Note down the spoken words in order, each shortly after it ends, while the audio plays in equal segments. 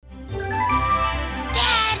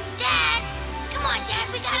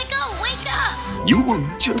You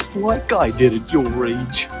look just like I did at your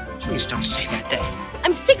age. Please don't say that, Dad.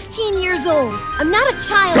 I'm 16 years old. I'm not a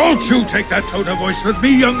child. Don't you take that tone of voice with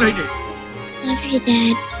me, young lady. Love you,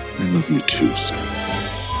 Dad. I love you too, son.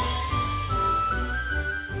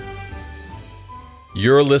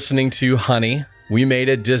 You're listening to Honey, We Made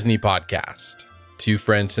a Disney Podcast. Two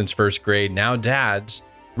friends since first grade, now dads,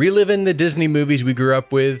 reliving the Disney movies we grew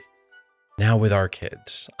up with, now with our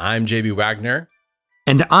kids. I'm JB Wagner.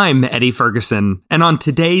 And I'm Eddie Ferguson. And on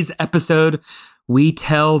today's episode, we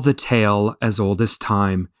tell the tale as old as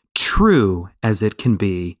time, true as it can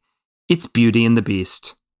be. It's Beauty and the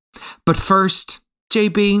Beast. But first,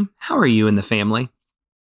 JB, how are you and the family?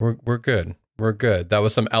 We're good. We're good. That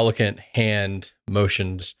was some elegant hand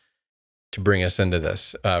motions to bring us into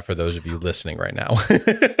this. For those of you listening right now,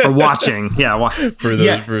 Or watching, yeah. For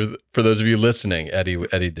those of you listening, Eddie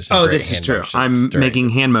did some great this is hand true. motions I'm during- making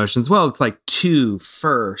hand motions. Well, it's like two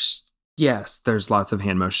first. Yes, there's lots of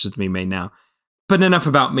hand motions to be made now. But enough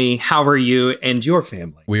about me. How are you and your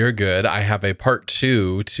family? We are good. I have a part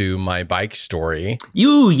 2 to my bike story.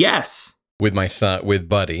 Yes. With my son, with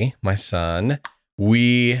Buddy, my son.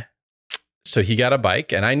 So he got a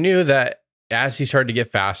bike, and I knew that as he started to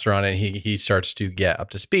get faster on it, he starts to get up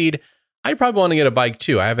to speed. I probably want to get a bike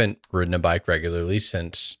too. I haven't ridden a bike regularly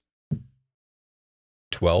since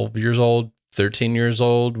 12 years old, 13 years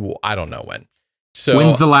old. Well, I don't know when. So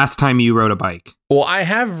When's the last time you rode a bike? Well, I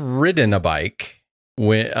have ridden a bike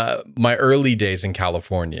when my early days in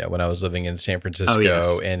California, when I was living in San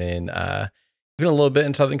Francisco and in even a little bit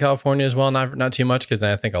in Southern California as well. Not too much, because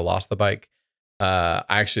then I think I lost the bike.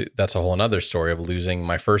 That's a whole nother story of losing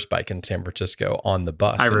my first bike in San Francisco on the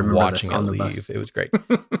bus and watching it leave. It was great.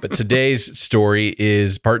 But today's story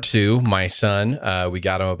is part 2. My son, we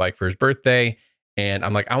got him a bike for his birthday, and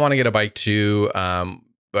I'm like, I want to get a bike too.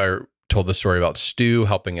 I told the story about Stu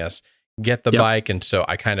helping us get the bike. And so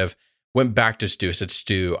I kind of went back to Stu. I said,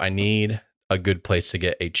 Stu, I need a good place to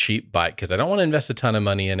get a cheap bike because I don't want to invest a ton of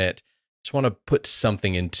money in it. Just want to put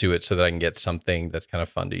something into it so that I can get something that's kind of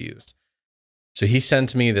fun to use. So he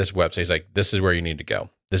sends me this website. He's like, this is where you need to go.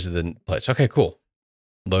 This is the place. Okay, cool.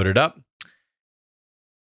 Load it up.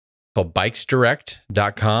 Called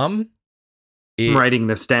bikesdirect.com. I'm writing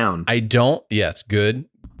this down. Yes, good.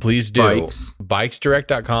 Please do.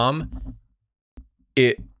 Bikesdirect.com.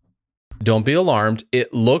 Don't be alarmed.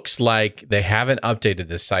 It looks like they haven't updated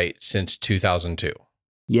this site since 2002.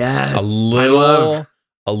 Yes. A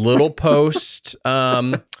little post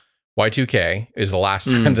Y2K is the last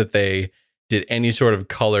time that they did any sort of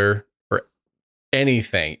color or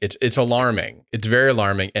anything. It's alarming. It's very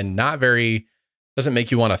alarming and doesn't make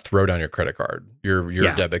you want to throw down your credit card, your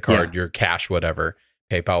debit card, your cash, whatever,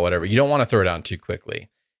 PayPal, whatever. You don't want to throw it down too quickly.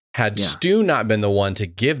 Had Stu not been the one to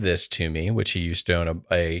give this to me, which he used to own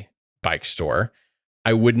a bike store,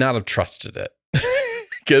 I would not have trusted it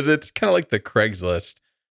because it's kind of like the Craigslist,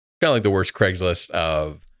 kind of like the worst Craigslist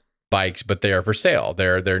of bikes, but they are for sale.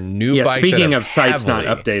 They're new bikes. Speaking of sites not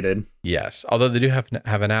updated. Yes. Although they do have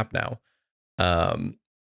an app now.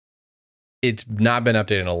 It's not been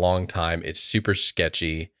updated in a long time. It's super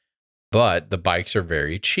sketchy, but the bikes are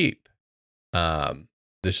very cheap.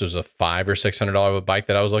 This was a $500 or $600 bike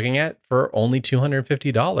that I was looking at for only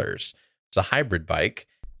 $250. It's a hybrid bike.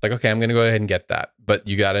 Like, okay, I'm going to go ahead and get that, but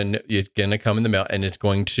it's going to come in the mail, and it's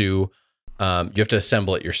going to, you have to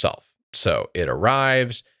assemble it yourself. So it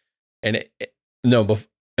arrives. And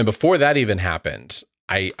before that even happens,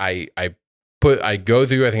 I go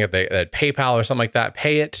through, I think at PayPal or something like that,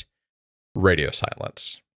 pay it, radio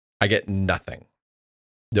silence. I get nothing.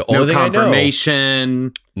 The only thing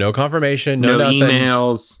no confirmation, no nothing,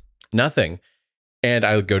 emails, nothing. And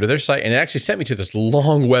I go to their site, and it actually sent me to this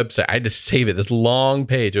long website. I had to save it, this long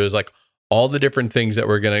page. It was like all the different things that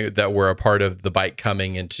were a part of the bike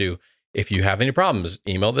coming into. If you have any problems,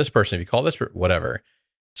 email this person. If you call this, whatever.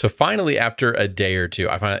 So finally, after a day or two,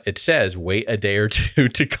 it says wait a day or two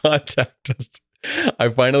to contact us. I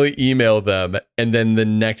finally emailed them, and then the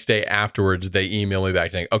next day afterwards, they emailed me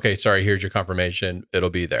back saying, okay, sorry, here's your confirmation. It'll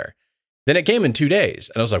be there. Then it came in 2 days,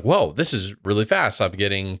 and I was like, whoa, this is really fast. I'm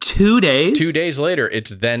getting 2 days? 2 days later, it's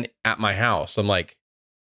then at my house. I'm like,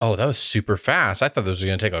 oh, that was super fast. I thought this was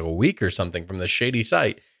going to take like a week or something from the shady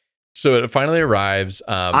site. So it finally arrives.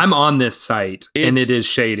 I'm on this site, and it is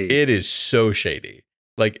shady. It is so shady.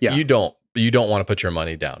 Like, you don't want to put your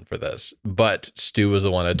money down for this. But Stu was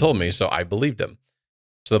the one that told me, so I believed him.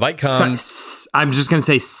 So the bike comes. I'm just going to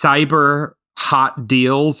say cyber hot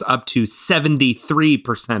deals up to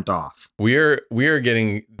 73% off. We are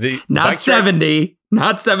getting the not 70,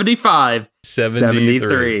 Not 75.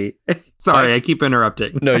 73. Sorry, Bikes- I keep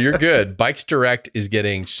interrupting. No, you're good. Bikes Direct is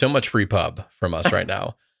getting so much free pub from us right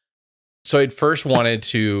now. So I'd first wanted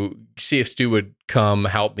to see if Stu would come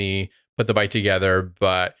help me put the bike together,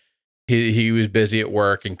 but he was busy at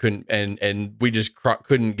work and couldn't, and we just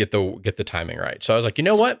couldn't get the timing right. So I was like, you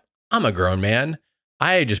know what? I'm a grown man.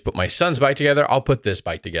 I just put my son's bike together. I'll put this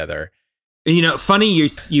bike together. You know, funny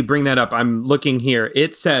you bring that up. I'm looking here.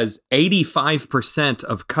 It says 85%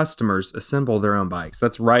 of customers assemble their own bikes.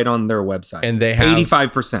 That's right on their website. And they have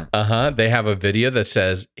 85%. They have a video that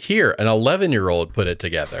says, here, an 11-year-old put it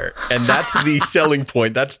together. And that's the selling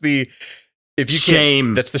point. That's the, if you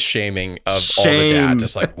can't, that's the shaming of all the dads.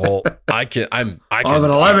 It's like, well, I can. An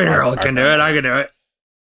 11-year-old can do it. I can do it.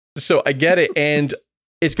 So I get it. And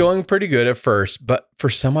it's going pretty good at first, but for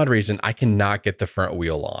some odd reason, I cannot get the front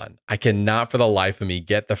wheel on. I cannot for the life of me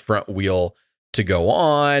get the front wheel to go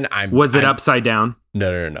on. Was it upside down?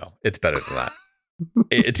 No. It's better than that.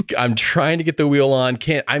 I'm trying to get the wheel on.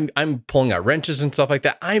 I'm pulling out wrenches and stuff like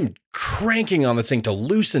that. I'm cranking on this thing to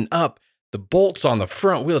loosen up the bolts on the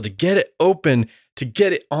front wheel to get it open, to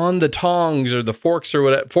get it on the tongs or the forks or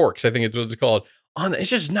whatever. Forks, I think it's what it's called.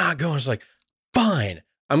 It's just not going. It's like, fine.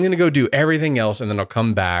 I'm going to go do everything else and then I'll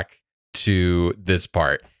come back to this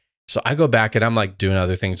part. So I go back and I'm like doing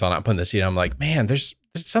other things on it. I'm putting the seat. I'm like, man, there's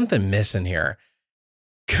something missing here.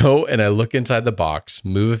 Go and I look inside the box,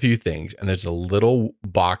 move a few things, and there's a little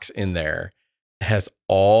box in there that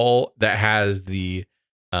has the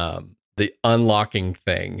unlocking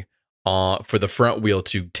thing for the front wheel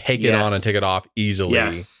to take it on and take it off easily.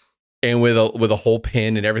 Yes. And with a whole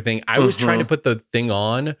pin and everything. I was trying to put the thing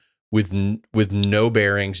on with no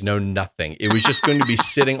bearings, no nothing. It was just going to be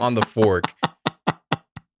sitting on the fork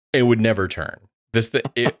and would never turn.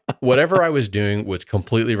 Whatever I was doing was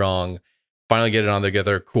completely wrong. Finally get it on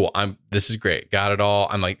together. Cool. This is great. Got it all.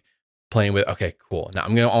 I'm like playing with, okay, cool. Now I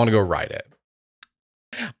want to go ride it.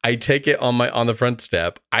 I take it on the front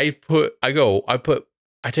step. I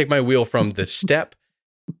take my wheel from the step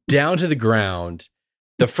down to the ground.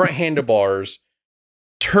 The front handlebars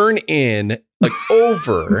turn in like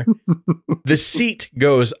over. The seat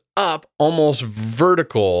goes up almost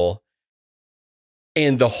vertical,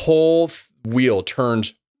 and the whole wheel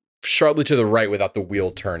turns sharply to the right without the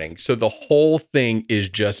wheel turning. So the whole thing is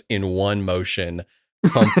just in one motion,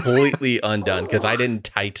 completely undone because I didn't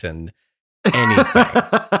tighten anything.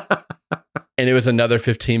 And it was another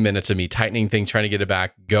 15 minutes of me tightening things, trying to get it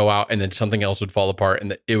back, go out, and then something else would fall apart.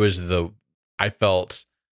 And I felt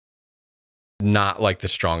not like the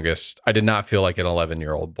strongest. I did not feel like an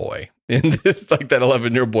 11-year-old boy in this, like that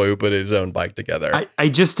 11-year-old boy who put his own bike together. I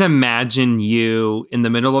just imagine you in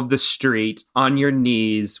the middle of the street on your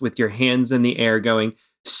knees with your hands in the air going,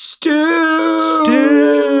 Stu!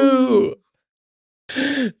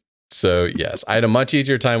 So yes, I had a much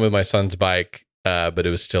easier time with my son's bike, but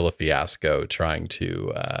it was still a fiasco trying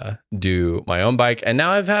to do my own bike. And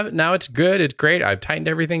now now it's good. It's great. I've tightened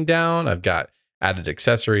everything down. I've got added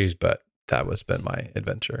accessories, but that was been my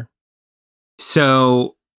adventure.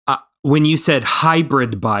 So when you said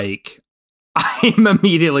hybrid bike, I'm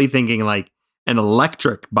immediately thinking like an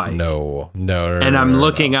electric bike. No. And I'm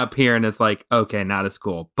looking up here and it's like, okay, not as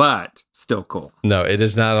cool, but still cool. No, it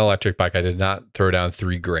is not an electric bike. I did not throw down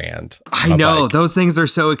 $3,000. I know those things are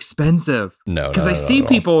so expensive. No, because I see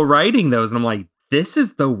people riding those and I'm like, this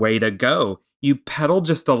is the way to go. You pedal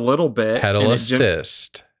just a little bit. Pedal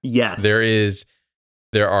assist. Yes.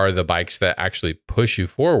 There are the bikes that actually push you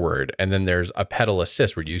forward, and then there's a pedal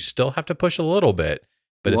assist where you still have to push a little bit,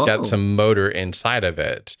 but it's got some motor inside of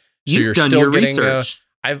it. So You've done your research.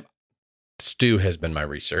 Stu has been my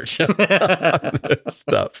research on this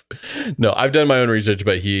stuff. No, I've done my own research,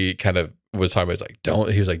 but he kind of was talking about,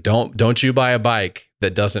 don't you buy a bike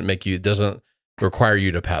that doesn't require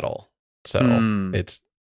you to pedal. So is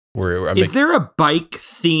there a bike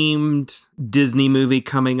themed Disney movie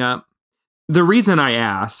coming up? The reason I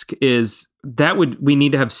ask is we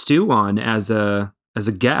need to have Stu on as a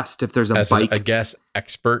guest if there's a guest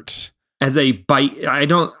expert. As a bike, I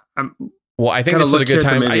think this is a good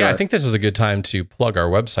time. I think this is a good time to plug our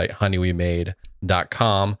website,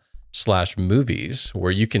 honeywemade.com/movies,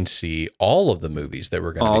 where you can see all of the movies that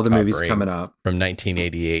we're going to be covering. All the movies coming up from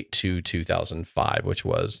 1988 to 2005, which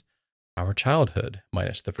was our childhood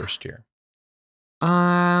minus the first year.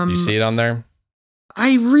 Do you see it on there?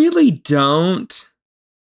 I really don't.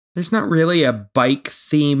 There's not really a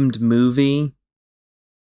bike-themed movie.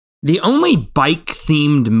 The only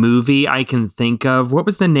bike-themed movie I can think of, what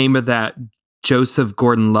was the name of that Joseph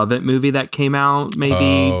Gordon-Levitt movie that came out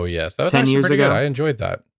maybe 10 years ago? Good. I enjoyed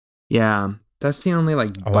that. Yeah. That's the only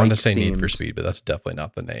like. I want to say bike-themed. Need for Speed, but that's definitely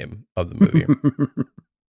not the name of the movie.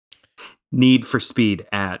 Need for Speed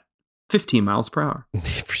at 15 miles per hour. Need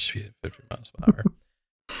for Speed at 50 miles per hour.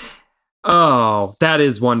 Oh, that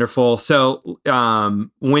is wonderful. So,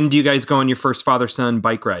 when do you guys go on your first father-son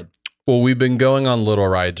bike ride? Well, we've been going on little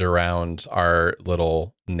rides around our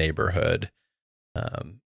little neighborhood.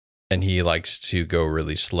 And he likes to go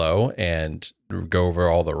really slow and go over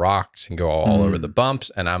all the rocks and go all over the bumps.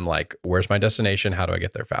 And I'm like, where's my destination? How do I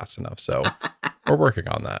get there fast enough? So we're working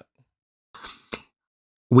on that.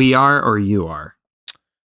 We are, or you are?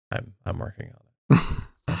 I'm working on it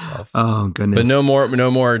myself. Oh goodness. But no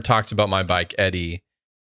more talks about my bike, Eddie.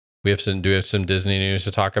 Do we have some Disney news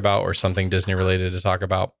to talk about, or something Disney related to talk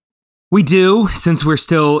about? We do, since we're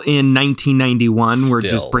still in 1991.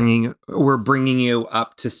 Still. We're bringing you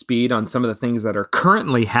up to speed on some of the things that are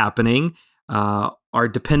currently happening. Our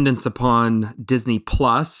dependence upon Disney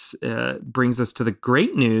Plus brings us to the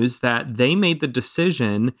great news that they made the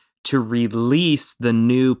decision to release the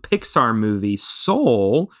new Pixar movie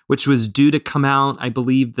Soul, which was due to come out, I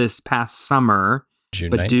believe, this past summer.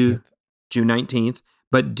 June 19th.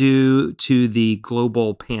 But due to the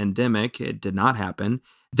global pandemic, it did not happen.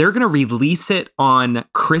 They're going to release it on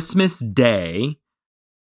Christmas Day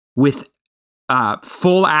with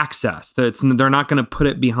full access. They're not going to put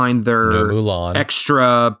it behind their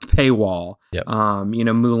extra paywall. Yep.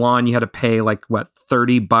 Mulan, you had to pay like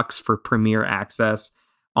 $30 for premiere access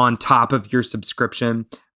on top of your subscription.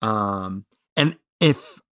 And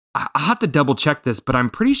if I'll have to double check this, but I'm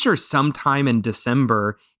pretty sure sometime in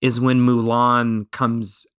December is when Mulan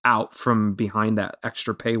comes out from behind that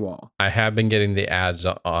extra paywall. I have been getting the ads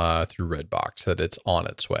through Redbox that it's on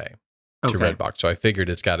its way to Redbox. So I figured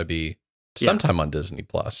it's got to be sometime on Disney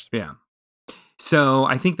Plus. Yeah. So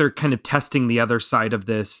I think they're kind of testing the other side of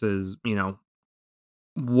this is,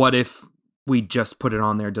 what if we just put it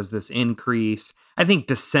on there? Does this increase? I think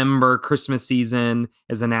December, Christmas season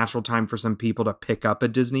is a natural time for some people to pick up a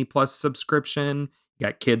Disney Plus subscription. You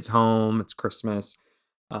got kids home. It's Christmas.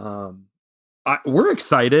 We're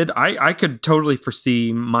excited. I could totally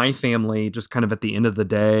foresee my family just kind of at the end of the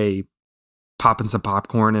day popping some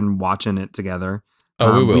popcorn and watching it together.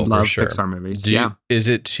 Oh, we will. We love for sure. Pixar movies. Is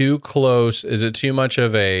it too close? Is it too much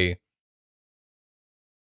of a...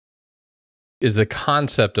 Is the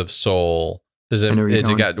concept of Soul... Is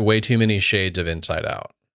it got way too many shades of Inside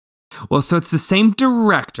Out? Well, so it's the same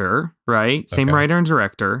director, right? Same writer and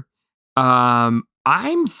director. I'm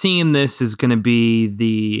seeing this as going to be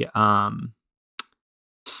the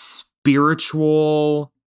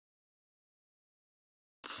spiritual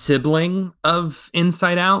sibling of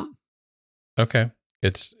Inside Out. Okay.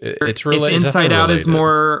 It's related. If Inside Out is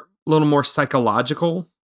a little more psychological,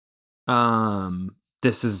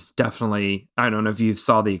 this is definitely, I don't know if you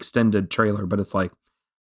saw the extended trailer, but it's like,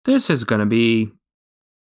 this is going to be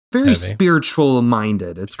very heavy. spiritual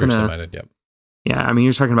minded. It's going to, yep. Yeah. I mean,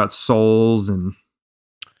 you're talking about souls and.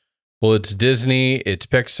 Well, it's Disney, it's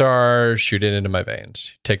Pixar, shoot it into my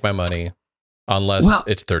veins. Take my money, unless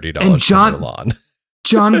it's $30 for Mulan.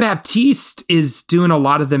 John Baptiste is doing a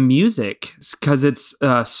lot of the music because it's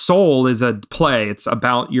Soul is a play. It's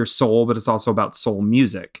about your soul, but it's also about soul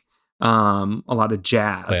music. A lot of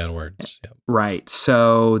jazz. Play on words. Yep. Right.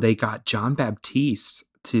 So they got John Baptiste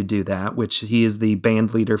to do that, which he is the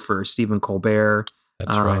band leader for Stephen Colbert.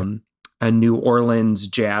 That's right. A New Orleans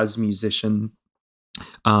jazz musician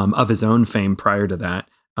of his own fame prior to that.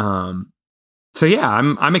 So yeah,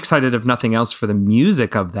 I'm excited if nothing else for the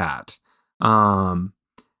music of that.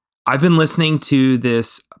 I've been listening to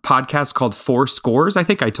this podcast called Four Scores. I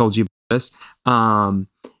think I told you about this.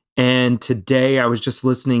 And today I was just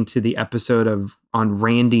listening to the episode on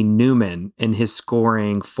Randy Newman and his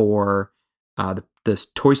scoring for the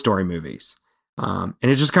Toy Story movies. And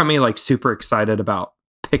it just got me like super excited about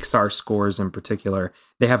Pixar scores in particular.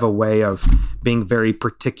 They have a way of being very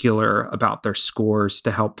particular about their scores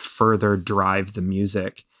to help further drive the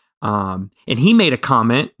music. And he made a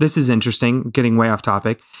comment. This is interesting, getting way off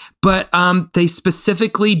topic, but they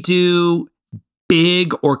specifically do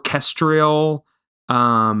big orchestral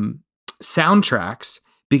soundtracks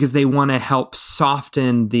because they want to help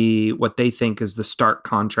soften what they think is the stark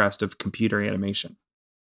contrast of computer animation.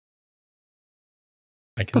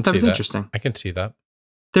 I can see that was that. Interesting. I can see that.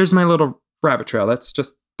 There's my little rabbit trail. That's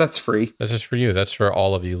free. That's just for you. That's for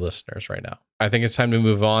all of you listeners right now. I think it's time to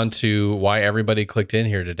move on to why everybody clicked in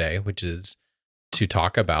here today, which is to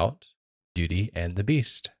talk about Beauty and the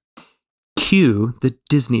Beast. Cue the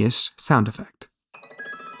Disney-ish sound effect.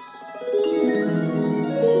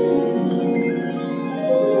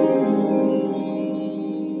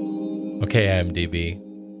 Okay, IMDb.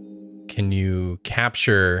 Can you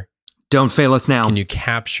capture? Don't fail us now. Can you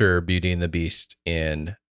capture Beauty and the Beast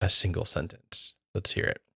in a single sentence? Let's hear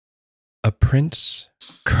it. A prince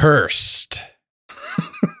cursed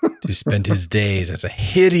to spend his days as a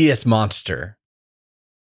hideous monster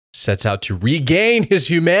sets out to regain his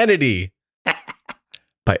humanity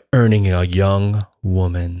by earning a young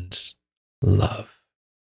woman's love.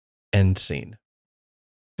 End scene.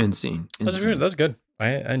 End scene. That's good. I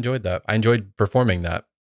enjoyed that. I enjoyed performing that.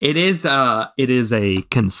 It is a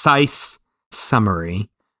concise summary.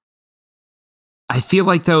 I feel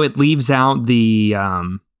like though it leaves out the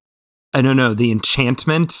the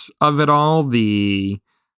enchantment of it all, the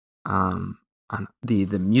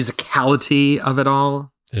musicality of it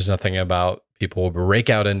all. There's nothing about people break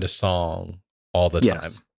out into song all the time.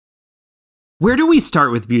 Yes. Where do we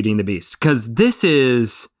start with Beauty and the Beast? Because this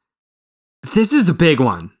is a big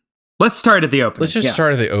one. Let's start at the opening. Let's just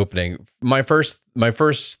start at the opening. My first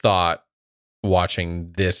thought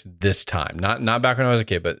watching this time, not back when I was a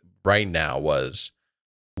kid, but right now was,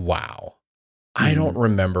 wow. I don't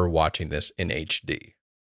remember watching this in HD.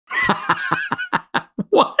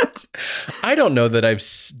 What? I don't know that I've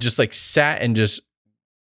just like sat and just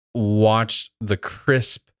watched the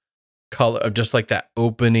crisp color of just like that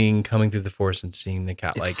opening coming through the forest and seeing the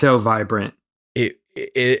cat. It's like so vibrant.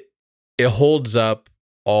 It holds up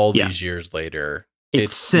all these years later.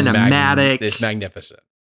 It's cinematic. It's magnificent.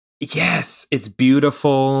 Yes, it's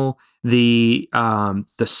beautiful. The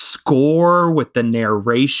score with the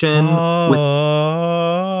narration,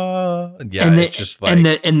 it's just like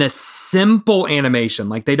and the simple animation.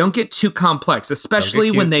 Like they don't get too complex,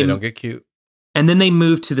 especially when they don't get cute. And then they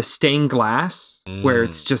move to the stained glass, where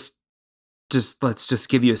it's just let's just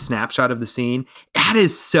give you a snapshot of the scene. That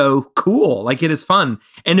is so cool. Like it is fun.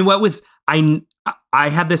 And what was I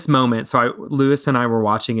had this moment. So Lewis and I were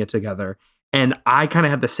watching it together, and I kind of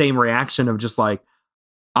had the same reaction of just like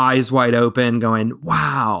eyes wide open, going,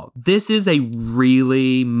 "Wow, this is a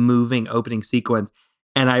really moving opening sequence."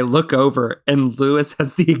 And I look over, and Lewis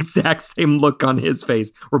has the exact same look on his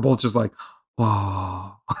face. We're both just like,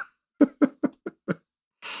 "Whoa."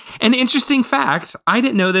 An interesting fact, I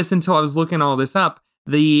didn't know this until I was looking all this up.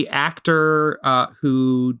 The actor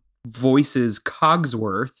who voices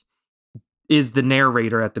Cogsworth is the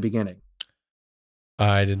narrator at the beginning.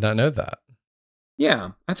 I did not know that.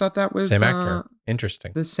 Yeah, I thought that was same actor.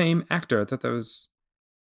 Interesting. The same actor. I thought that was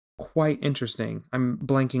quite interesting. I'm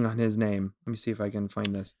blanking on his name. Let me see if I can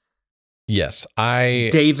find this. Yes,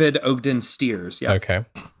 David Ogden Stiers. Yeah. Okay.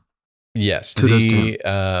 Yes. Kudos to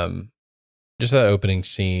him. Just that opening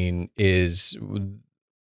scene is,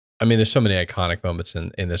 I mean, there's so many iconic moments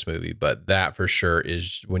in this movie, but that for sure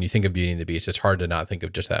is, when you think of Beauty and the Beast, it's hard to not think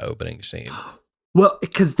of just that opening scene. Well,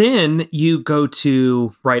 because then you go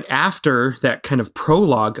to right after that kind of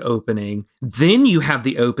prologue opening, then you have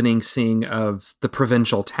the opening scene of the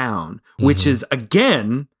provincial town, which is,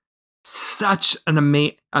 again, such an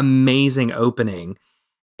amazing opening.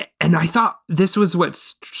 And I thought this was what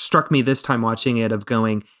struck me this time watching it, of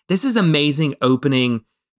going, this is amazing opening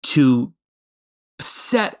to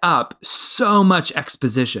set up so much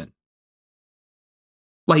exposition.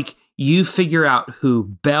 Like, you figure out who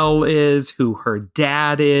Belle is, who her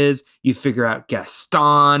dad is. You figure out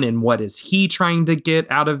Gaston and what is he trying to get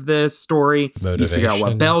out of this story. Motivation. You figure out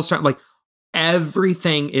what Belle's trying, like,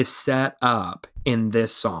 everything is set up in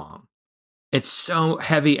this song. It's so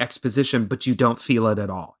heavy exposition, but you don't feel it at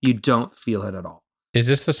all. You don't feel it at all. Is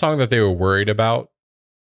this the song that they were worried about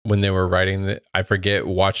when they were writing the, I forget,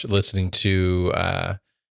 listening to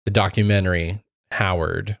the documentary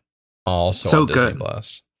Howard, also so on Disney good.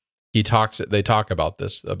 Plus. They talk about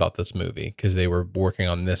this movie because they were working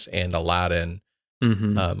on this and Aladdin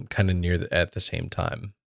kind of at the same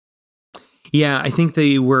time. Yeah, I think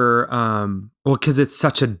they were, because it's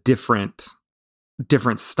such a different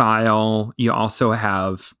style. You also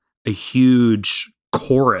have a huge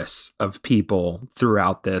chorus of people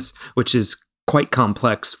throughout this, which is quite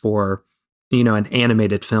complex for, an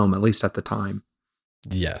animated film, at least at the time.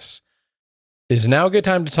 Yes. Is now a good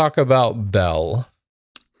time to talk about Belle?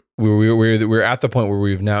 We're at the point where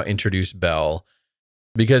we've now introduced Belle,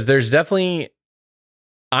 because there's definitely,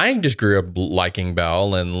 I just grew up liking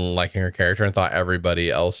Belle and liking her character and thought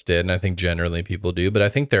everybody else did. And I think generally people do, but I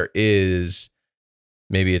think there is,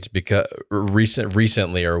 maybe it's because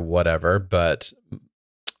recently or whatever, but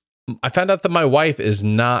I found out that my wife is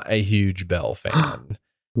not a huge Belle fan.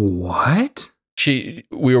 What? We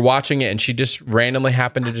were watching it and she just randomly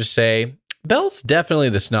happened to just say, Belle's definitely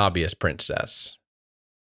the snobbiest princess.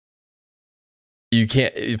 You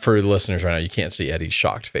can't, for the listeners right now, you can't see Eddie's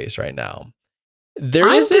shocked face right now.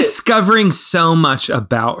 I'm discovering so much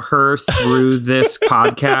about her through this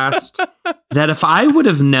podcast that if I would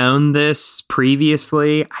have known this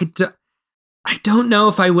previously, I don't know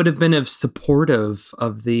if I would have been as supportive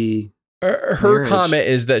of the her marriage. Comment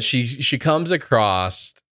is that she comes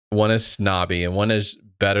across, one is snobby and one is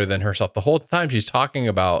better than herself. The whole time she's talking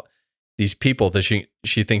about these people that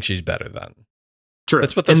she thinks she's better than. True.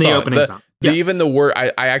 That's what the opening song. Yeah. Even the word,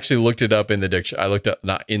 I actually looked it up in the dictionary. I looked up,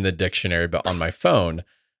 not in the dictionary, but on my phone.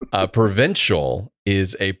 Provincial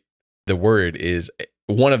is the word is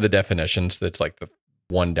one of the definitions that's like the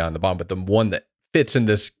one down the bottom, but the one that fits in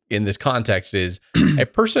this context is a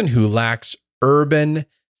person who lacks urban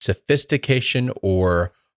sophistication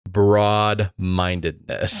or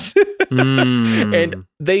broad-mindedness. And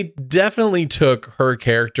they definitely took her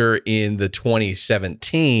character in the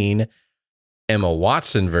 2017 Emma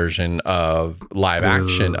Watson version of live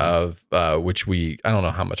action of which I don't know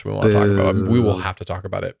how much we want to talk about. We will have to talk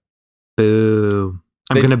about it. Boo.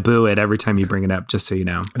 I'm going to boo it every time you bring it up, just so you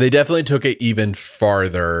know. They definitely took it even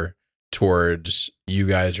farther towards you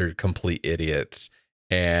guys are complete idiots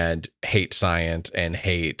and hate science and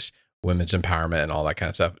hate women's empowerment and all that kind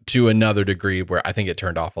of stuff to another degree where I think it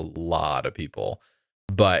turned off a lot of people.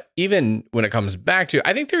 But even when it comes back to,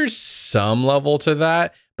 I think there's some level to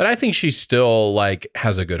that, but I think she still like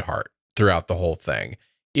has a good heart throughout the whole thing.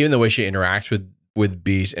 Even the way she interacts with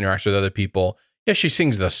Beast, interacts with other people. Yeah, she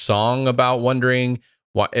sings the song about wondering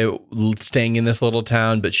staying in this little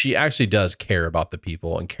town, but she actually does care about the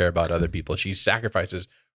people and care about other people. She sacrifices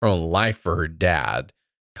her own life for her dad.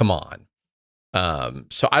 Come on.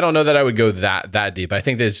 So I don't know that I would go that deep. I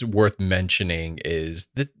think that's worth mentioning is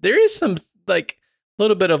that there is some like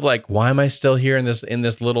little bit of like, why am I still here in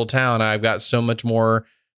this little town? I've got so much more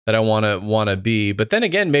that I want to be. But then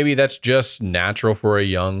again, maybe that's just natural for a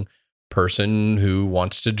young person who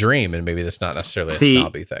wants to dream, and maybe that's not necessarily a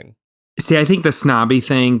snobby thing. See, I think the snobby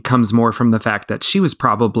thing comes more from the fact that she was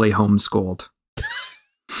probably homeschooled.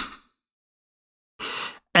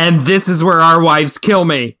 And this is where our wives kill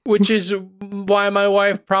me. Which is why my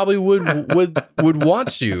wife probably would want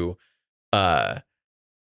to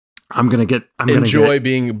enjoy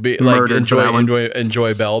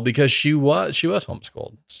Belle because she was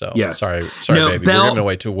homeschooled. So yes. sorry, baby. We're giving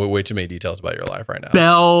away way too many details about your life right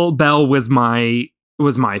now. Belle was my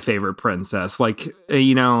favorite princess. Like,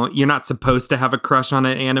 you know, you're not supposed to have a crush on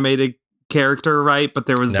an animated character, right? But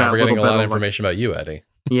there was now we're getting a lot of information about you, Eddie.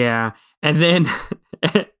 Yeah, and then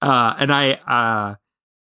I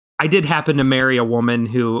did happen to marry a woman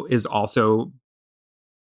who is also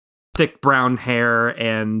thick brown hair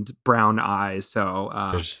and brown eyes. So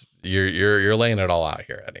you're laying it all out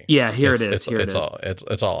here, Eddie. Yeah,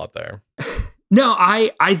 it's all up there. No,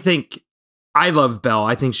 I think I love Belle.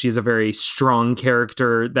 I think she's a very strong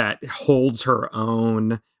character that holds her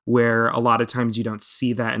own, where a lot of times you don't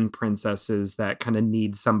see that in princesses that kind of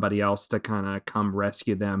need somebody else to kind of come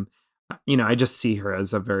rescue them. You know, I just see her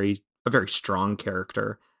as a very strong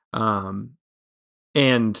character, and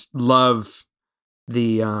love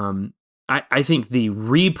the I think the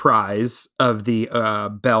reprise of the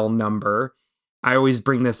Belle number. I always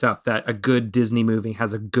bring this up that a good Disney movie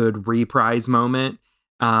has a good reprise moment.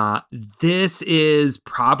 This is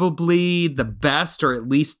probably the best, or at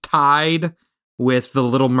least tied with The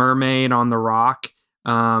Little Mermaid on the Rock.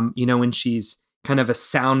 You know, when she's kind of a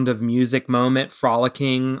Sound of Music moment,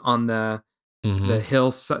 frolicking on the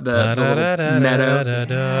hills, the little meadow.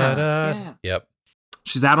 Yeah. Yep.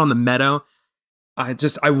 She's out on the meadow. I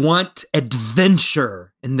want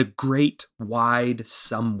adventure in the great wide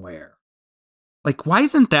somewhere. Like, why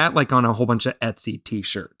isn't that like on a whole bunch of Etsy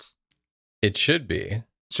t-shirts? It should be.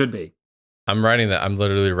 Should be. I'm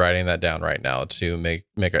literally writing that down right now to make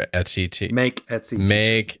a Etsy Make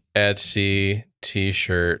Etsy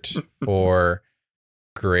t-shirt for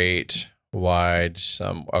great wide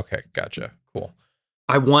some. Okay, gotcha. Cool.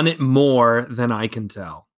 I want it more than I can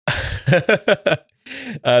tell.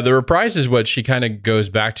 The reprise is what she kind of goes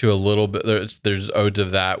back to a little bit. There's odes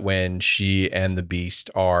of that when she and the Beast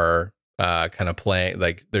are kind of playing.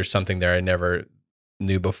 Like, there's something there I never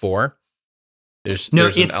knew before. There's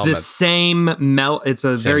the same it's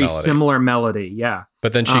a very melody. Similar melody, yeah.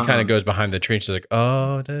 But then she kind of goes behind the tree and she's like,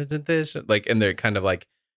 oh, did this, like, and there kind of like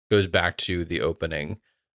goes back to the opening.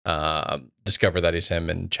 Discover that he's him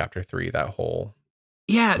in chapter 3. That whole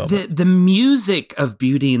moment. The music of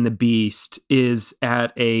Beauty and the Beast is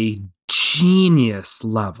at a genius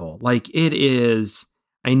level. Like, it is.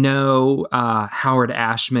 I know Howard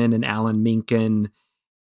Ashman and Alan Menken.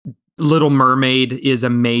 Little Mermaid is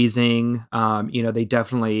amazing. You know, they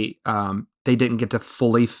definitely they didn't get to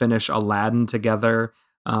fully finish Aladdin together,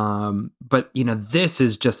 But this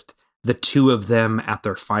is just the two of them at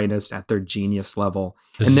their finest, at their genius level.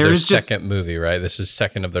 This and is their second movie, right? This is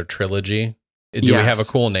second of their trilogy. Do we have a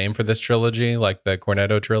cool name for this trilogy, like the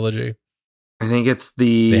Cornetto trilogy? I think it's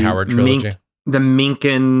the Howard trilogy. The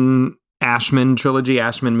Menken Ashman trilogy,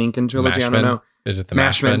 Ashman Menken trilogy. Mashman? I don't know. Is it the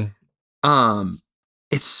Mashman?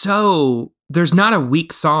 It's so there's not a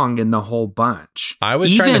weak song in the whole bunch. I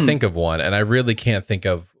was trying to think of one, and I really can't think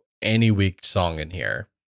of any weak song in here.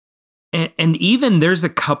 And even there's a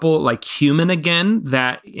couple like Human Again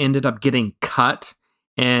that ended up getting cut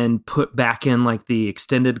and put back in like the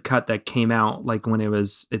extended cut that came out like when it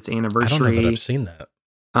was its anniversary. I don't know that I've seen that.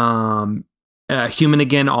 Human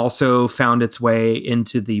Again also found its way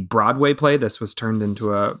into the Broadway play. This was turned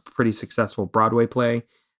into a pretty successful Broadway play.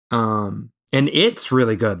 And it's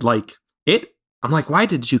really good. I'm like, why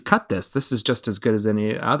did you cut this? This is just as good as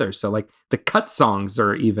any other. So like the cut songs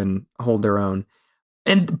are even hold their own.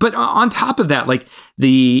 But on top of that, like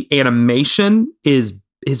the animation is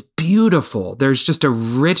beautiful. There's just a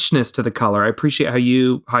richness to the color. I appreciate how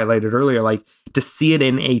you highlighted earlier, like to see it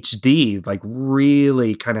in HD, like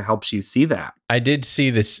really kind of helps you see that. I did see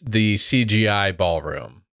the CGI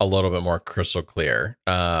ballroom a little bit more crystal clear.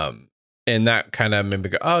 And that kind of made me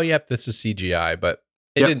go, oh, yep, this is CGI, but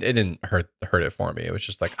it didn't hurt it for me. It was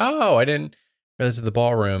just like, oh, I didn't realize the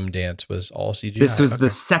ballroom dance was all CGI. This was the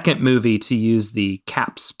second movie to use the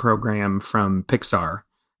CAPS program from Pixar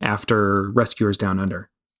after Rescuers Down Under.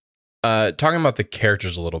 Talking about the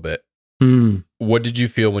characters a little bit, what did you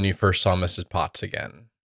feel when you first saw Mrs. Potts again?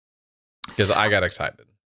 Because I got excited.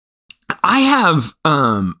 I have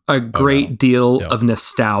a great deal of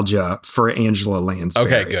nostalgia for Angela Lansbury.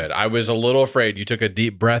 Okay, good. I was a little afraid. You took a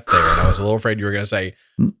deep breath there, and I was a little afraid you were going to say,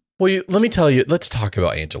 well, let me tell you, let's talk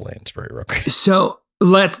about Angela Lansbury real quick. So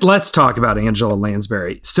let's talk about Angela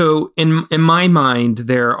Lansbury. So in my mind,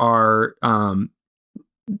 there are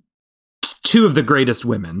two of the greatest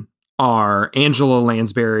women are Angela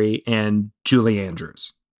Lansbury and Julie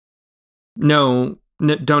Andrews. No,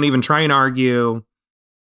 don't even try and argue.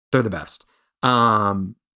 They're the best.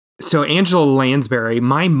 So Angela Lansbury,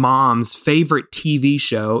 my mom's favorite TV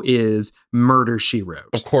show is Murder, She Wrote.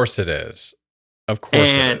 Of course it is. Of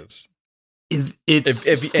course it is.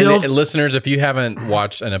 It's listeners, if you haven't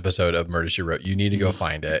watched an episode of Murder, She Wrote, you need to go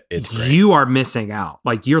find it. It's great. You are missing out.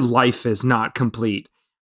 Like your life is not complete.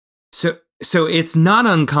 So it's not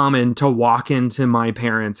uncommon to walk into my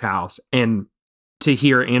parents' house and to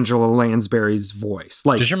hear Angela Lansbury's voice.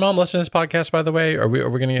 Like, does your mom listen to this podcast, by the way? Are we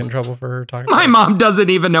going to get in trouble for her talking? My mom doesn't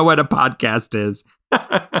even know what a podcast is.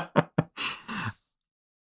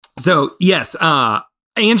 So yes,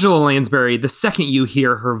 Angela Lansbury, the second you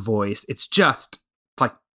hear her voice, it's just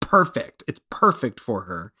like perfect. It's perfect for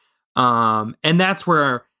her. And that's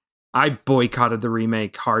where I boycotted the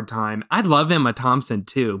remake hard time. I love Emma Thompson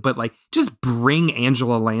too, but like just bring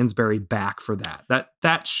Angela Lansbury back for that.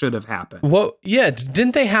 That should have happened. Well, yeah.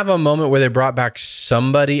 Didn't they have a moment where they brought back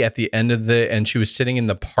somebody at the end of and she was sitting in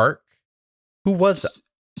the park? Who was that?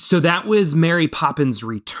 So that was Mary Poppins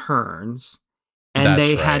Returns. And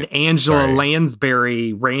they had Angela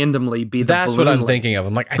Lansbury randomly be the That's what I'm thinking of.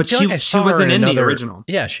 I'm like, but she wasn't in the original.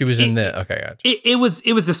 Yeah, she was in the. Okay, gotcha. It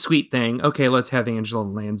was a sweet thing. Okay, let's have Angela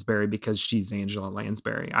Lansbury because she's Angela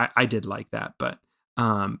Lansbury. I did like that, but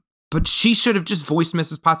she should have just voiced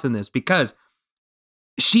Mrs. Potts in this because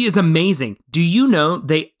she is amazing. Do you know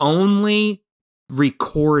they only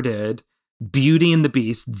recorded Beauty and the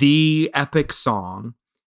Beast, the epic song,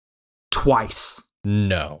 twice?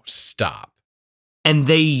 No, stop. And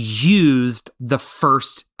they used the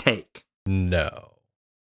first take. No.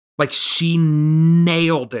 Like she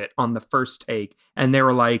nailed it on the first take. And they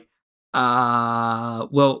were like,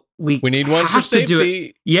 well, we need one for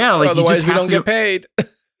safety. Yeah, like otherwise we don't get paid.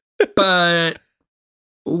 But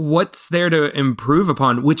what's there to improve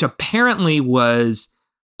upon? Which apparently was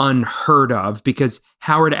unheard of because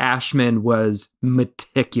Howard Ashman was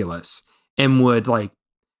meticulous and would like,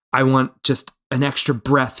 I want just an extra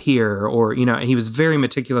breath here, or, he was very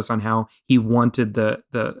meticulous on how he wanted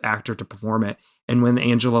the actor to perform it. And when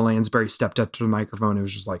Angela Lansbury stepped up to the microphone, it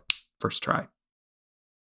was just like, first try.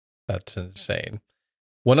 That's insane.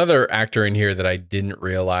 One other actor in here that I didn't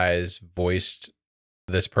realize voiced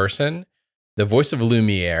this person, the voice of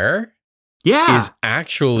Lumiere, is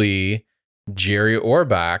actually Jerry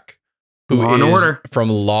Orbach, who is from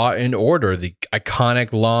Law and Order, the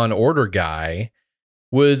iconic Law and Order guy.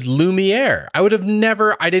 Was Lumiere. I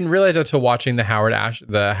didn't realize that until watching the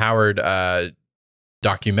Howard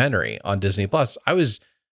documentary on Disney Plus. I was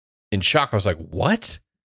in shock. I was like, what?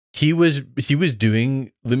 He was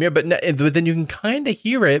doing Lumiere, but then you can kind of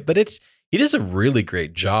hear it, but it's he does a really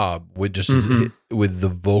great job with just with the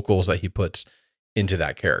vocals that he puts into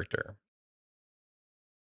that character.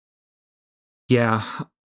 Yeah.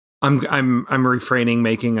 I'm refraining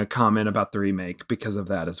making a comment about the remake because of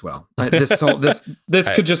that as well. This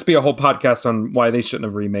could just be a whole podcast on why they shouldn't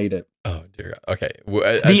have remade it. Oh dear God. Okay.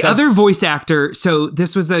 The other voice actor. So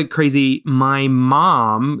this was a crazy. My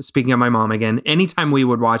mom. Speaking of my mom again, anytime we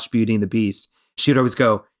would watch Beauty and the Beast, she'd always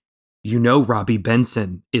go, Robbie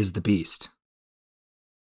Benson is the Beast,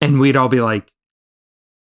 and we'd all be like,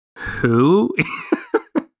 who?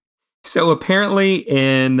 So apparently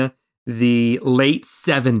in the late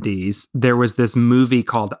 70s, there was this movie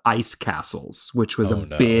called Ice Castles, which was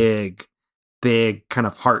big kind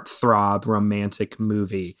of heartthrob romantic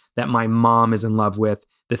movie that my mom is in love with.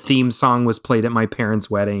 The theme song was played at my parents'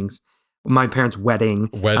 weddings. My parents' wedding.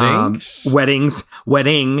 Wedding.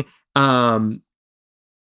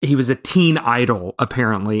 He was a teen idol,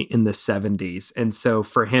 apparently, in the 70s. And so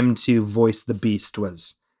for him to voice the Beast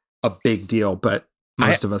was a big deal, but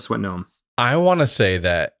most of us wouldn't know him. I want to say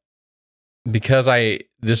that because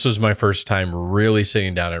this was my first time really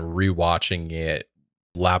sitting down and rewatching it,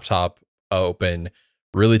 laptop open,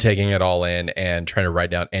 really taking it all in and trying to write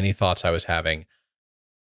down any thoughts I was having.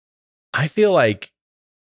 I feel like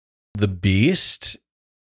the Beast,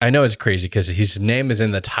 I know it's crazy because his name is in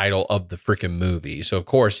the title of the freaking movie. So of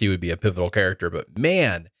course he would be a pivotal character, but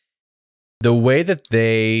man, the way that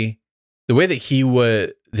he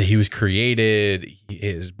was created,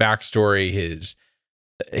 his backstory,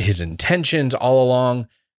 his intentions all along,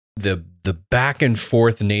 the back and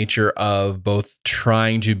forth nature of both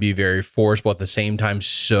trying to be very forceful at the same time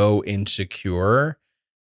so insecure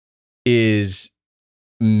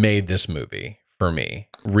made this movie for me.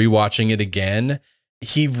 Rewatching it again,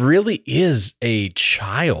 he really is a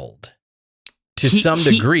child to some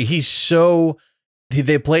degree.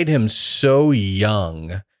 They played him so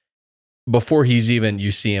young before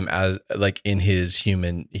you see him as like in his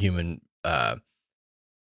human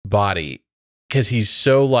body, because he's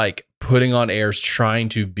so like putting on airs, trying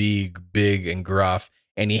to be big and gruff,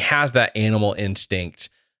 and he has that animal instinct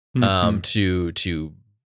to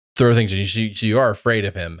throw things at you, so you are afraid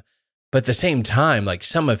of him. But at the same time, like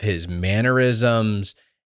some of his mannerisms,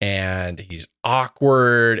 and he's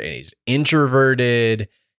awkward and he's introverted,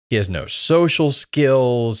 he has no social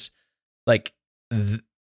skills, like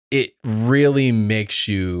it really makes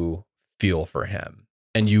you feel for him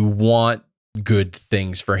and you want good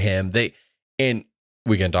things for him. And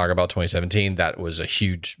we can talk about 2017. That was a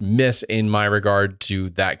huge miss in my regard to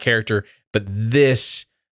that character. But this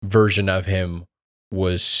version of him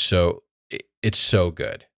was it's so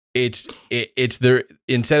good. It's there,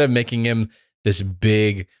 instead of making him this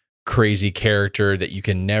big, crazy character that you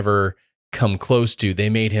can never come close to, they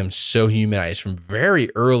made him so humanized from very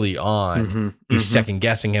early on. He's second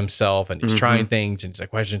guessing himself and he's trying things and he's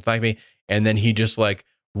like, why shouldn't you like me? And then he just like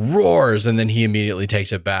roars and then he immediately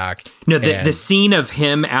takes it back. No, the scene of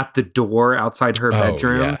him at the door outside her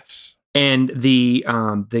bedroom, yes. And the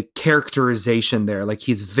characterization there, like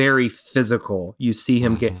he's very physical. You see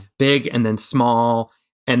him get big and then small,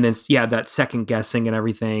 and then that second guessing and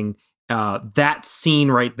everything. That scene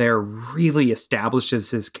right there really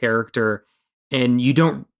establishes his character, and you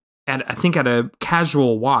don't. I think at a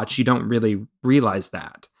casual watch, you don't really realize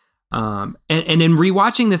that. And in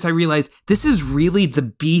rewatching this, I realized this is really the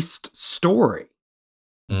Beast story.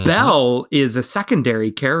 Belle is a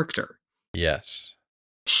secondary character. Yes.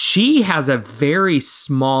 She has a very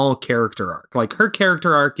small character arc. Like her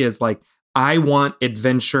character arc is like, I want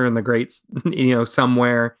adventure in the great,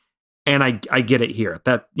 somewhere. And I get it here.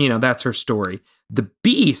 That, that's her story. The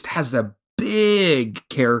Beast has the big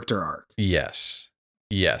character arc. Yes.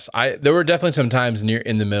 There were definitely some times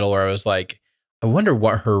in the middle where I was like, I wonder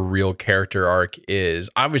what her real character arc is.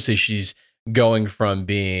 Obviously, she's going from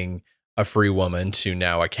being a free woman to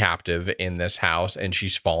now a captive in this house, and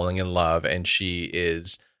she's falling in love, and she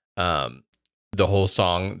is the whole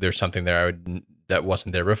song. There's something there that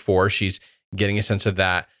wasn't there before. She's getting a sense of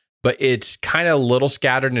that, but it's kind of a little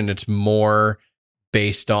scattered, and it's more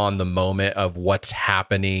based on the moment of what's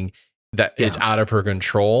happening that it's out of her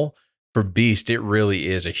control. For Beast, it really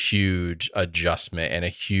is a huge adjustment and a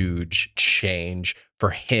huge change for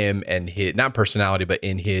him and his, not personality, but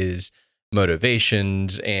in his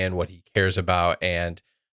motivations and what he cares about, and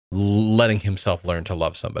letting himself learn to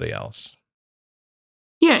love somebody else.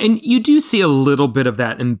 Yeah, and you do see a little bit of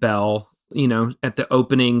that in Belle. At the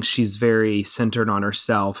opening, she's very centered on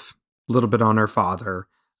herself, a little bit on her father.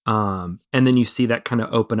 And then you see that kind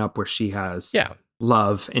of open up where she has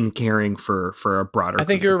love and caring for a broader. I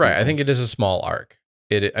think you're right. I think it is a small arc.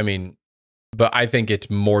 but I think it's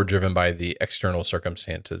more driven by the external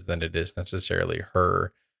circumstances than it is necessarily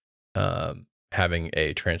her having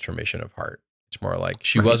a transformation of heart. It's more like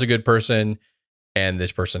she was a good person and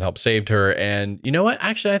this person helped saved her. And you know what?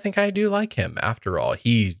 Actually, I think I do like him after all.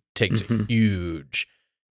 He takes a huge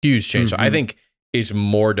change. So I think it's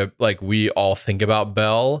more to like, we all think about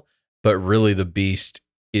Belle, but really the Beast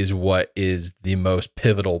is what is the most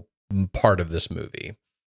pivotal part of this movie.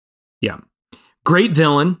 Yeah. Great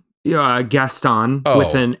villain, Gaston,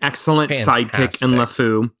 with an excellent sidekick in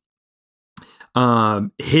LeFou.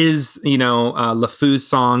 His, LeFou's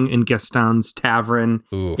song in Gaston's Tavern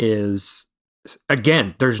is,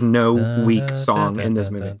 again, there's no weak song in this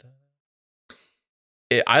movie.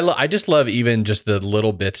 I just love even just the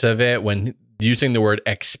little bits of it when using the word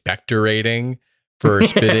expectorating for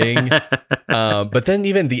spitting. But then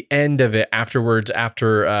even the end of it afterwards,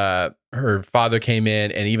 after her father came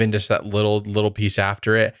in, and even just that little piece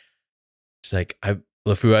after it, it's like,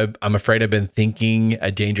 LeFou, I'm afraid I've been thinking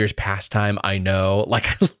a dangerous pastime. I know. Like,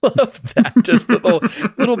 I love that. Just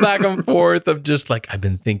little back and forth of just like, I've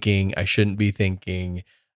been thinking, I shouldn't be thinking.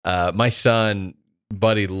 My son,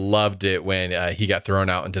 Buddy, loved it when he got thrown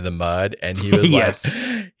out into the mud and he was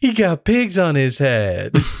like, he got pigs on his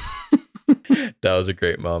head. That was a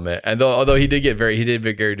great moment. And although he did get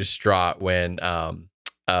very distraught when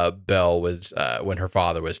Belle was when her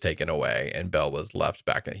father was taken away and Belle was left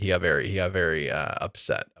back, and he got very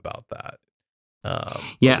upset about that.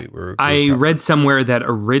 I read somewhere that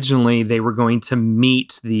originally they were going to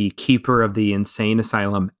meet the keeper of the insane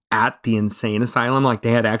asylum at the insane asylum. Like,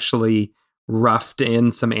 they had actually roughed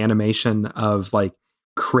in some animation of like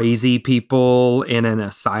crazy people in an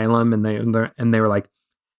asylum, and they were like,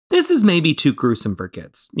 this is maybe too gruesome for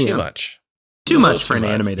kids. Too much for an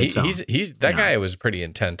animated film. That guy was pretty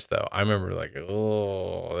intense, though. I remember like,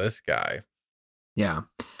 oh, this guy. Yeah.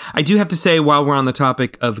 I do have to say, while we're on the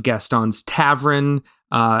topic of Gaston's Tavern,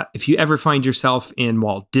 if you ever find yourself in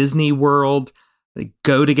Walt Disney World,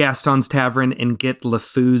 go to Gaston's Tavern and get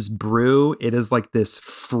LeFou's brew. It is like this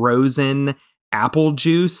frozen apple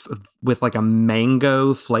juice with like a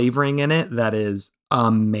mango flavoring in it that is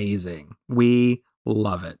amazing. We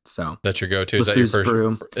love it. So that's your go-to. Is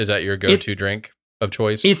that your go-to drink of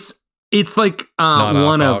choice? It's like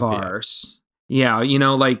one of ours. Yeah,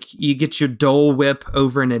 like you get your Dole Whip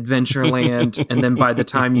over in Adventureland, and then by the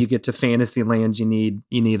time you get to Fantasyland, you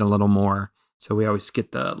need a little more. So we always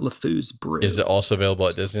get the LeFou's brew. Is it also available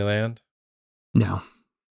at Disneyland? No.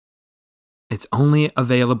 It's only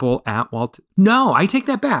available at Walt. No, I take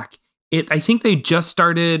that back. I think they just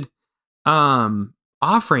started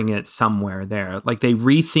offering it somewhere there. Like, they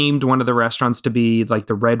rethemed one of the restaurants to be like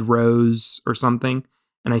the Red Rose or something.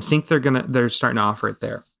 And I think they're starting to offer it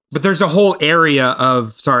there. But there's a whole area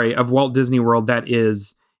of Walt Disney World that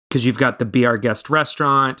is, because you've got the Be Our Guest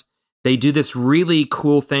restaurant. They do this really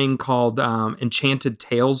cool thing called Enchanted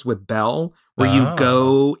Tales with Belle, where you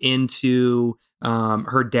go into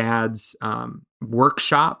her dad's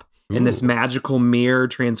workshop, and this magical mirror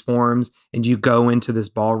transforms, and you go into this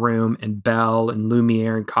ballroom, and Belle and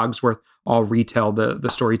Lumiere and Cogsworth all retell the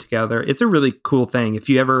story together. It's a really cool thing. If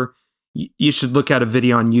you ever, you should look at a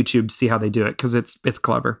video on YouTube to see how they do it, because it's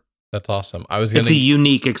clever. That's awesome. It's a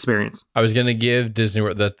unique experience. I was going to give Disney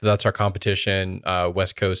World, that's our competition,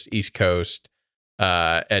 West Coast, East Coast.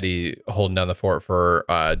 Eddie holding down the fort for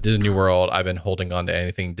Disney World. I've been holding on to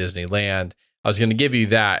anything Disneyland. I was going to give you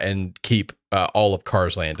that and keep all of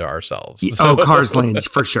Cars Land to ourselves. Oh, Cars Land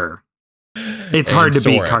for sure. It's hard to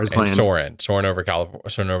beat Cars Land. Soarin' over California,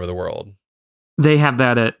 Soarin' over the world. They have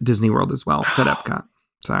that at Disney World as well. It's at Epcot.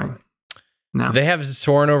 Sorry. No. They have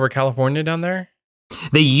Soarin' over California down there?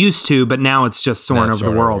 They used to, but now it's just Soarin' over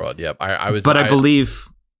the world. Yep. I was believe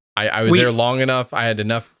I was there long enough. I had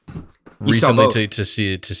enough recently to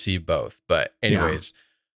see both. But anyways,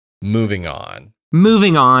 moving on.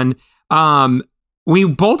 We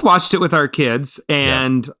both watched it with our kids,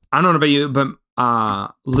 and I don't know about you, but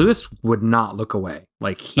Lewis would not look away.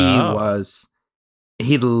 Like, he loved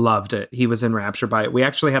it. He was enraptured by it. We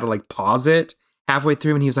actually had to like pause it halfway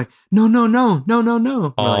through, and he was like, no. We're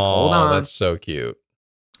like, hold on. That's so cute.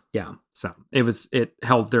 Yeah. So it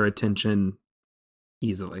held their attention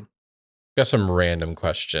easily. Got some random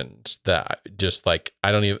questions that just like,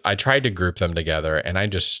 I tried to group them together, and I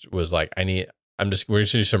just was like, we're just going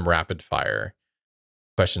to do some rapid fire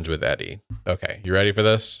questions with Eddie. Okay. You ready for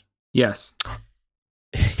this? Yes.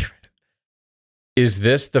 Is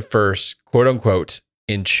this the first quote unquote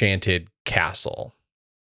enchanted castle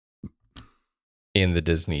in the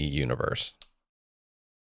Disney universe?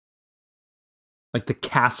 Like, the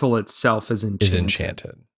castle itself is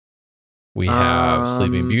enchanted. We have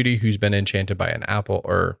Sleeping Beauty, who's been enchanted by an apple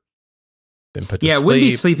or been put to sleep. Yeah, it wouldn't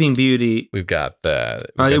be Sleeping Beauty. We've got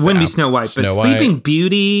it wouldn't be Snow White, but Sleeping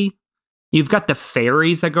Beauty, you've got the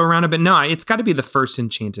fairies that go around it, but no, it's got to be the first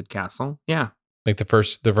enchanted castle. Yeah. Like the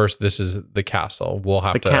first, this is the castle. We'll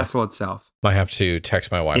have the castle itself. Might have to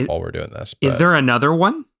text my wife while we're doing this. Is there another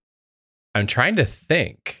one? I'm trying to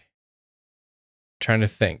think.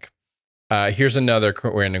 Here's another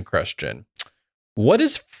random question. What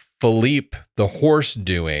is Philippe the horse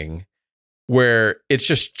doing where it's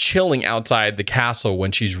just chilling outside the castle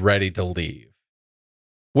when she's ready to leave?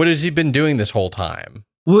 What has he been doing this whole time?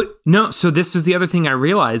 Well, no. So this was the other thing I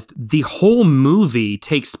realized. The whole movie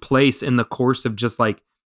takes place in the course of just like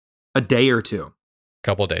a day or two.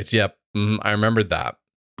 Couple days. Yep. I remembered that.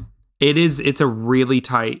 It's a really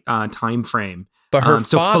tight time frame. But her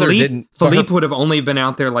father Philippe would have only been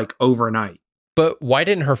out there like overnight. But why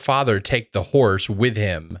didn't her father take the horse with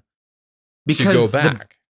him because to go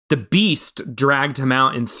back? The beast dragged him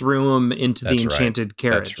out and threw him into the enchanted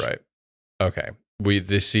carriage. That's right. Okay.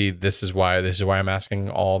 This is why I'm asking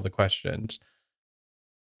all the questions.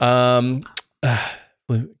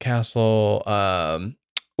 Castle.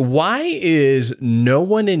 Why is no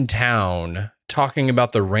one in town talking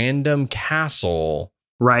about the random castle?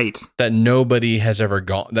 Right. That nobody has ever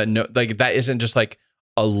gone. That isn't just like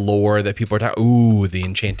a lore that people are talking. Ooh, the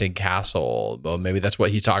enchanted castle. Well, maybe that's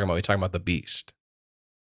what he's talking about. He's talking about the beast.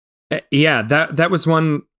 Yeah, that was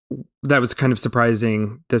one that was kind of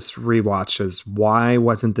surprising. This rewatch is why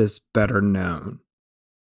wasn't this better known?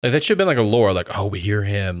 Like that should have been like a lore. Like, oh, we hear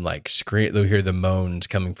him like scream. We hear the moans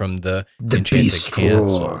coming from the enchanted beast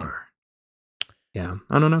castle. Roar. Yeah,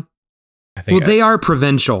 I don't know. They are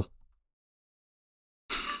provincial.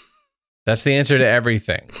 That's the answer to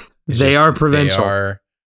everything. They are provincial. They are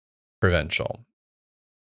provincial.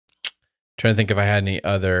 Trying to think if I had any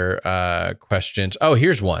other questions. Oh,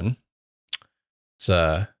 here's one. It's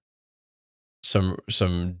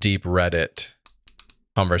some deep Reddit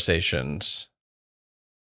conversations.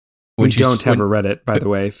 We don't have a Reddit, by the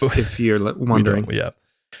way, if you're wondering. Yeah.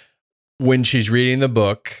 When she's reading the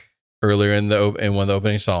book earlier in one of the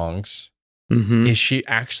opening songs, is she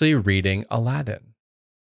actually reading Aladdin?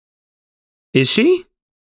 Is she?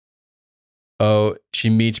 Oh, she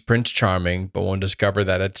meets Prince Charming, but won't discover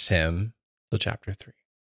that it's him till chapter 3.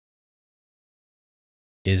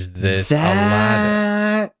 Is this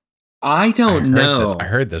Aladdin? I don't know. I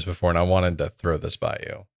heard this before, and I wanted to throw this by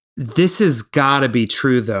you. This has got to be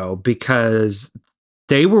true, though, because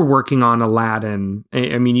they were working on Aladdin.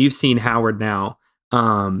 I mean, you've seen Howard now.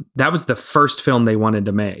 That was the first film they wanted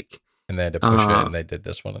to make. And they had to push it, and they did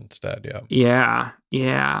this one instead, Yeah.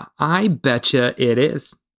 I betcha it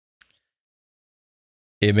is.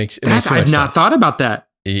 It makes I've not thought about that.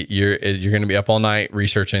 You're going to be up all night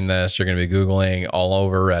researching this. You're going to be Googling all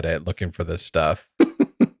over Reddit looking for this stuff.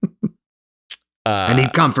 I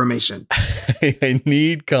need confirmation. I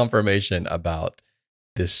need confirmation about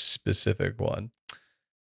this specific one.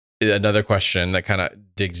 Another question that kind of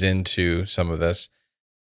digs into some of this.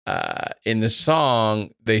 In the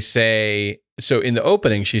song, they say, so in the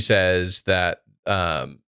opening, she says that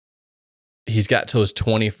he's got till his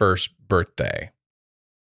 21st birthday.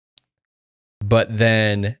 But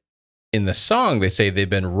then in the song, they say they've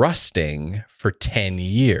been rusting for 10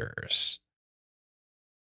 years.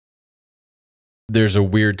 There's a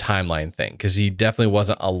weird timeline thing because he definitely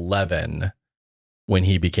wasn't 11 when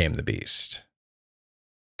he became the Beast.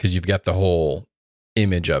 Because you've got the whole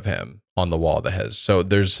image of him on the wall that has. So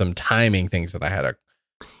there's some timing things that I had a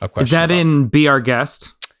question. Is that about. In Be Our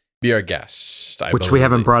Guest? Be Our Guest, which we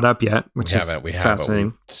haven't brought up yet, which is fascinating.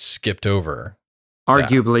 We skipped over.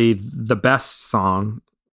 Arguably the best song,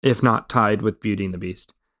 if not tied with Beauty and the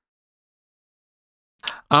Beast.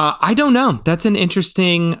 I don't know. That's an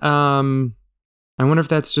interesting. I wonder if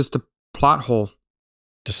that's just a plot hole.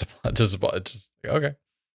 Just okay.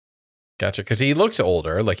 Gotcha. Because he looks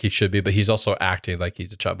older, like he should be, but he's also acting like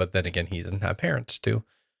he's a child. But then again, he doesn't have parents to.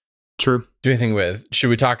 True. Do anything with.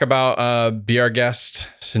 Should we talk about Be Our Guest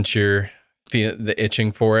since you're feeling the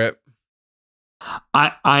itching for it?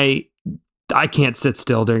 I can't sit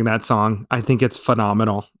still during that song. I think it's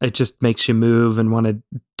phenomenal. It just makes you move and want to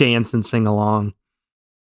dance and sing along.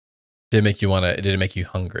 Did it make you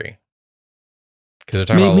hungry? Because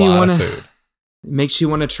they're talking about a lot of food. It makes you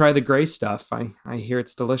want to try the gray stuff. I hear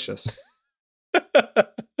it's delicious.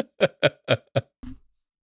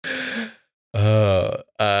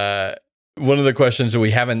 One of the questions that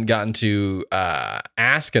we haven't gotten to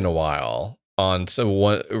ask in a while on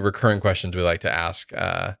one recurring questions we like to ask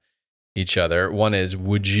each other. One is,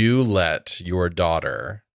 would you let your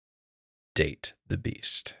daughter date the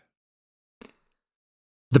Beast?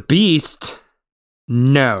 The Beast,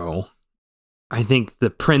 no. I think the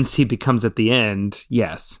prince he becomes at the end,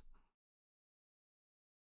 yes.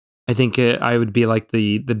 I think I would be like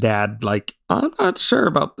the dad, like, I'm not sure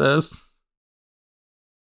about this.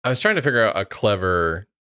 I was trying to figure out a clever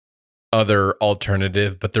other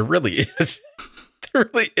alternative, but there really is. There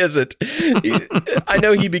really isn't. I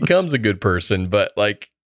know he becomes a good person, but like,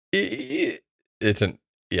 it isn't.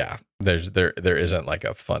 Yeah, there isn't like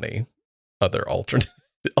a funny other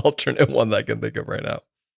alternate one that I can think of right now.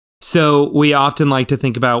 So we often like to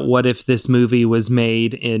think about what if this movie was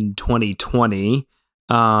made in 2020.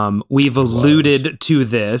 We've alluded to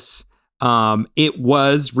this. It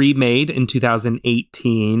was remade in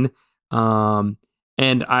 2018. And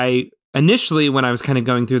I initially, when I was kind of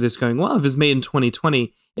going through this, going, well, if it was made in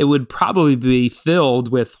 2020, it would probably be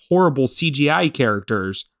filled with horrible CGI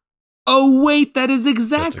characters. Oh, wait, that is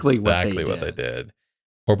exactly what they did.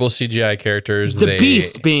 Horrible CGI characters. The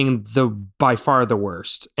Beast being by far the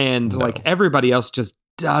worst. And like everybody else just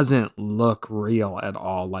doesn't look real at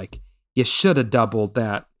all. Like you should have doubled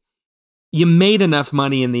that. You made enough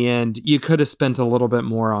money in the end. You could have spent a little bit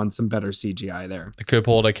more on some better CGI there. They could have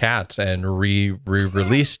pulled a Cats and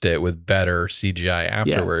re-released it with better CGI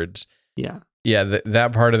afterwards. Yeah,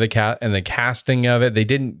 that part of the cat and the casting of it, they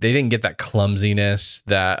didn't get that clumsiness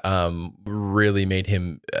that really made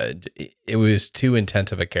him. It was too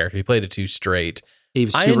intense of a character. He played it too straight. He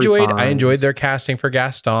was too refined. I enjoyed their casting for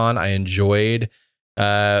Gaston. I enjoyed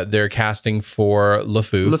their casting for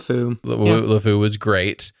LeFou. LeFou was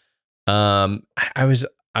great. I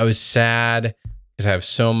was sad because I have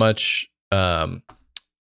so much.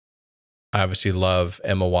 I obviously love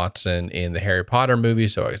Emma Watson in the Harry Potter movie,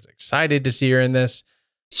 so I was excited to see her in this.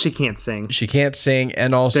 She can't sing.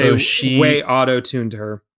 And also she way auto-tuned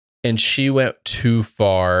her. And she went too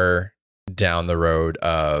far down the road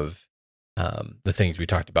of the things we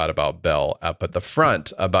talked about Belle up at the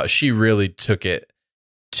front. She really took it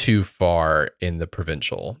too far in the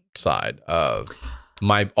provincial side of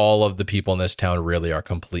all of the people in this town really are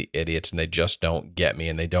complete idiots and they just don't get me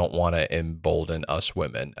and they don't want to embolden us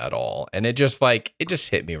women at all. And it just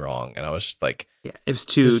hit me wrong. And I was just like, yeah, it was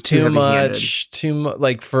too much,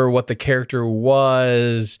 like for what the character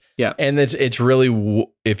was. Yeah. And it's really,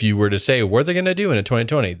 if you were to say, what are they going to do in a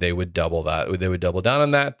 2020? They would double that. They would double down on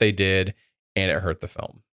that. They did. And it hurt the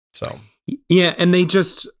film. So. Yeah, and they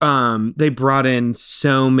just they brought in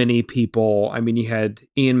so many people. I mean, you had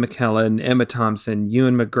Ian McKellen, Emma Thompson,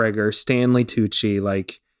 Ewan McGregor, Stanley Tucci,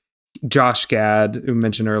 like Josh Gad, who we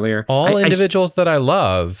mentioned earlier. All individuals that I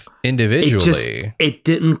love individually. It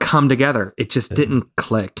didn't come together. It just didn't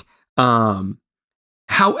click. However,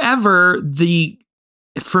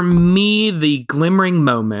 for me, the glimmering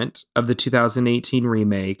moment of the 2018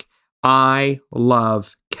 remake, I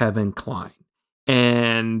love Kevin Kline.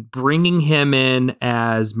 And bringing him in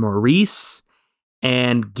as Maurice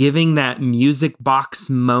and giving that music box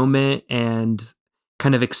moment and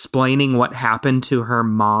kind of explaining what happened to her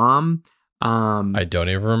mom. I don't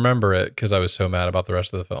even remember it because I was so mad about the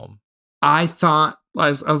rest of the film. I thought, I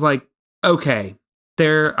was like, okay,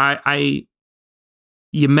 you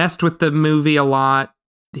messed with the movie a lot.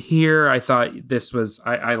 Here, I thought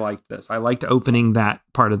I liked this. I liked opening that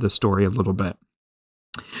part of the story a little bit.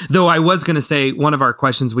 Though I was going to say, one of our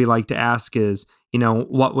questions we like to ask is,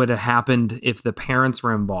 what would have happened if the parents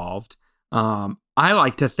were involved? I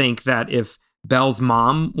like to think that if Belle's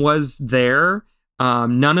mom was there,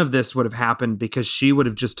 none of this would have happened because she would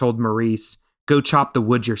have just told Maurice, go chop the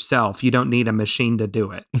wood yourself. You don't need a machine to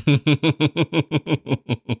do it.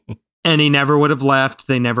 And he never would have left.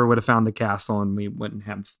 They never would have found the castle and we wouldn't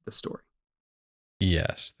have the story.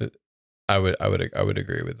 Yes, I would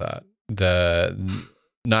agree with that. The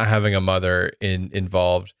not having a mother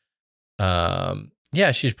involved.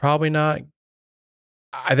 She's probably not.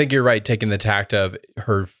 I think you're right. Taking the tact of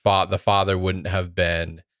the father wouldn't have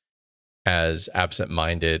been as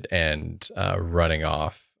absent-minded and running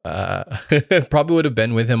off. Probably would have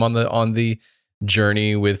been with him on the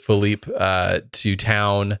journey with Philippe to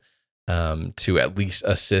town to at least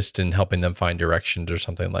assist in helping them find directions or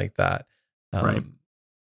something like that. Right.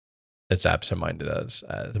 It's absent-minded as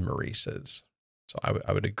Maurice is. So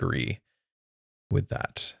I would agree with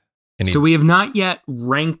that. So we have not yet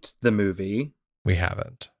ranked the movie. We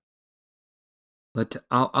haven't.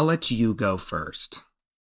 I'll let you go first.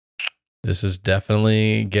 This is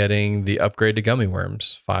definitely getting the upgrade to gummy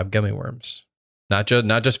worms. 5 gummy worms, not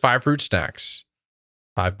just 5 fruit snacks.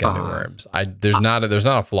 5 gummy worms. There's not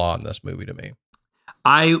a flaw in this movie to me.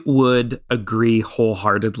 I would agree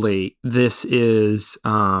wholeheartedly. This is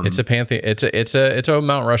it's a Pantheon. It's a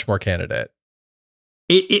Mount Rushmore candidate.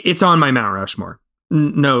 It's on my Mount Rushmore.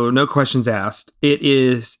 No questions asked. It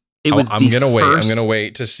was. I'm gonna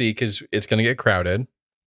wait to see because it's gonna get crowded.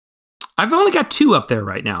 I've only got 2 up there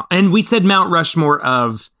right now, and we said Mount Rushmore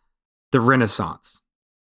of the Renaissance.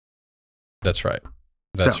 That's right.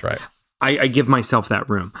 Right. I give myself that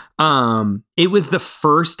room. It was the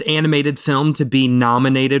first animated film to be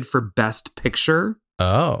nominated for Best Picture.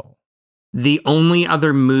 Oh. The only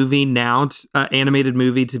other movie now, animated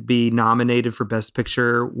movie to be nominated for Best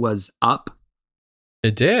Picture was Up.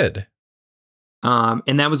 It did.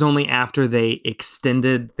 And that was only after they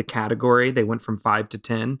extended the category. They went from 5 to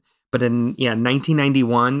 10. But in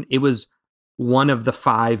 1991, it was one of the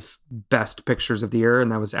 5 best pictures of the year.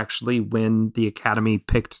 And that was actually when the Academy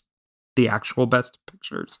picked the actual best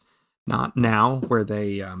pictures, not now where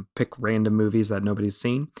they pick random movies that nobody's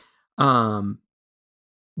seen. And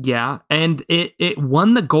it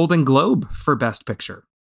won the Golden Globe for Best Picture.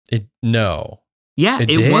 It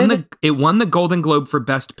won the Golden Globe for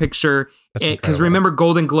Best Picture because remember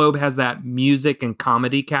Golden Globe has that music and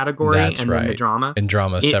comedy category. That's and right. Then the drama and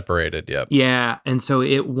drama separated. Yep. Yeah, and so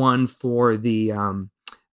it won for the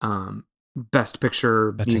Best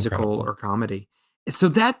Picture musical incredible. or comedy. So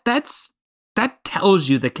that tells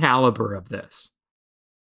you the caliber of this.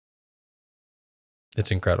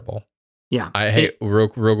 It's incredible. Yeah.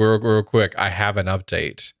 Real quick. I have an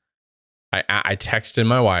update. I texted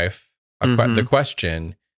my wife. The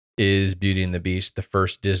question is Beauty and the Beast the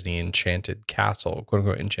first Disney enchanted castle, quote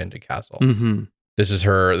unquote enchanted castle. Mm-hmm. This is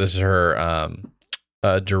her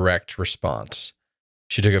direct response.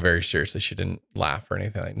 She took it very seriously. She didn't laugh or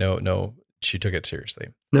anything. Like no, she took it seriously.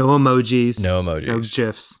 No emojis. No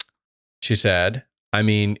GIFs. She said, I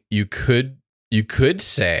mean, you could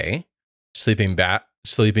say Sleeping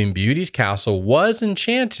Beauty's castle was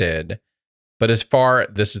enchanted, but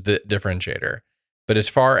this is the differentiator. But as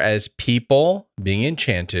far as people being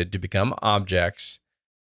enchanted to become objects,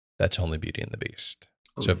 that's only Beauty and the Beast.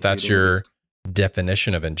 So if that's your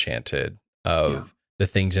definition of enchanted, of the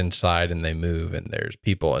things inside and they move and there's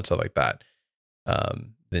people and stuff like that,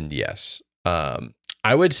 then yes.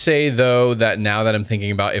 I would say, though, that now that I'm thinking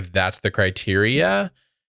about if that's the criteria,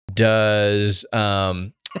 does, I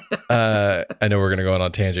know we're going to go on a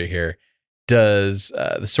tangent here, does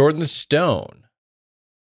The Sword and the Stone,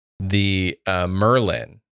 the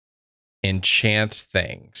Merlin, enchants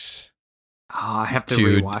things? I have to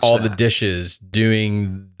rewatch all that. The dishes,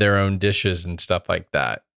 doing their own dishes and stuff like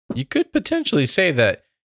that. You could potentially say that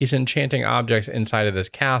he's enchanting objects inside of this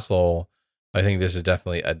castle. I think this is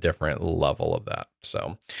definitely a different level of that.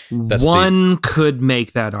 So that's one could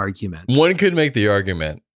make that argument. One could make the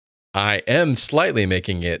argument. I am slightly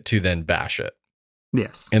making it to then bash it.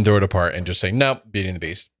 Yes. And throw it apart and just say, nope, Beauty and the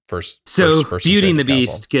Beast. First Beauty and the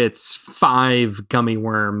Beast gets 5 gummy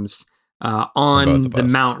worms on the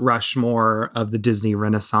Mount Rushmore of the Disney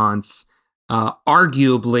Renaissance.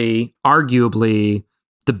 Arguably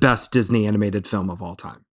the best Disney animated film of all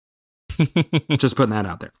time. Just putting that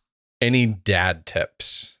out there. Any dad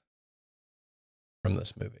tips from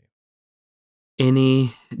this movie?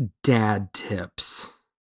 Any dad tips?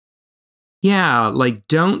 Yeah, like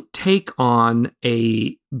don't take on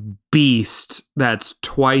a beast that's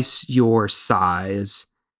twice your size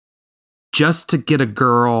just to get a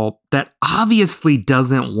girl that obviously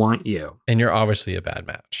doesn't want you. And you're obviously a bad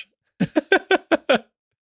match.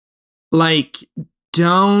 Like,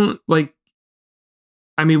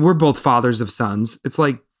 we're both fathers of sons. It's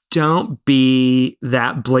like, don't be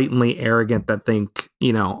that blatantly arrogant that think,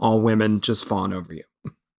 all women just fawn over you.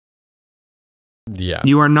 Yeah.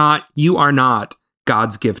 You are not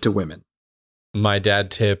God's gift to women. My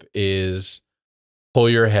dad tip is pull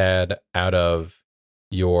your head out of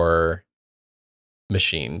your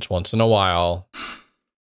machines once in a while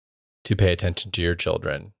to pay attention to your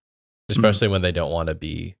children, especially when they don't want to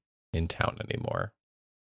be in town anymore.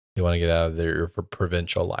 They want to get out of their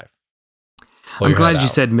provincial life. I'm glad you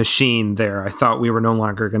said machine there. I thought we were no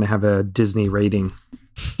longer going to have a Disney rating.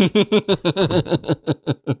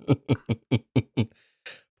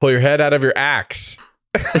 Pull your head out of your axe.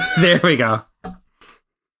 There we go.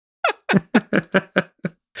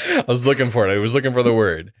 I was looking for it. I was looking for the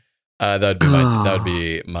word. That would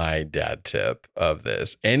be my dad tip of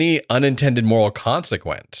this. Any unintended moral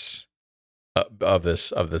consequence of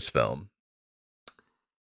this film?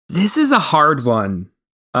 This is a hard one.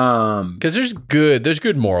 Because there's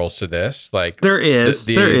good morals to this. Like there is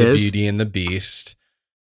the Beauty and the Beast,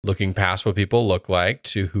 looking past what people look like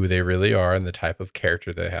to who they really are and the type of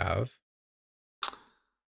character they have.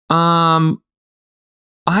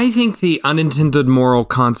 I think the unintended moral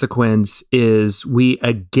consequence is we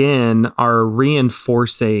again are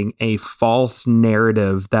reinforcing a false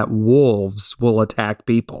narrative that wolves will attack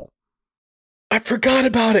people. I forgot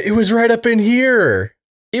about it. It was right up in here.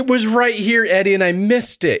 It was right here, Eddie, and I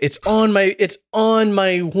missed it. It's on my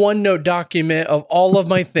OneNote document of all of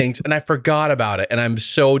my things, and I forgot about it. And I'm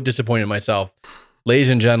so disappointed in myself. Ladies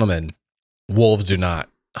and gentlemen, wolves do not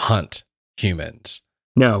hunt humans.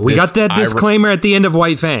 No, we got that disclaimer at the end of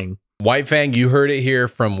White Fang. White Fang, you heard it here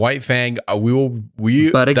from White Fang.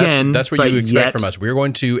 But again, that's what you expect from us. We're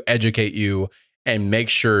going to educate you and make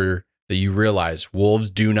sure that you realize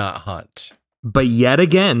wolves do not hunt. But yet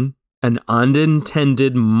again, an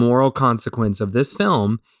unintended moral consequence of this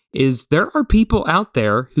film is there are people out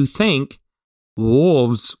there who think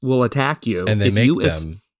wolves will attack you. And they make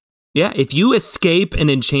them. Yeah, if you escape an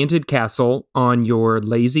enchanted castle on your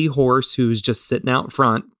lazy horse who's just sitting out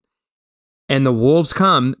front and the wolves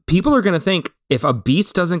come, people are going to think, if a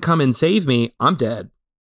beast doesn't come and save me, I'm dead.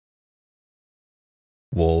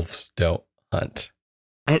 Wolves don't hunt.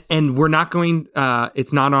 And we're not going,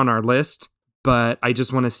 it's not on our list, but I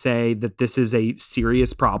just want to say that this is a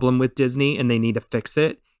serious problem with Disney and they need to fix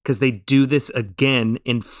it because they do this again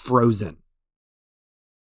in Frozen.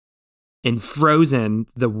 In Frozen,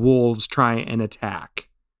 the wolves try and attack.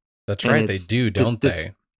 That's right, they do, don't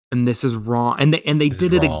they? And this is wrong. And they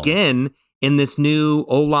did it again in this new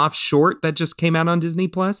Olaf short that just came out on Disney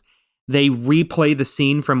Plus. They replay the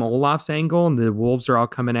scene from Olaf's angle, and the wolves are all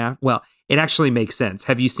coming after. Well, it actually makes sense.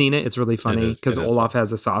 Have you seen it? It's really funny because Olaf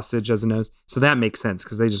has a sausage as a nose, so that makes sense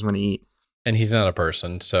because they just want to eat. And he's not a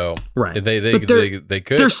person, so right. They could.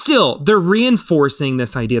 They're reinforcing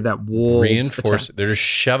this idea that wolves They're just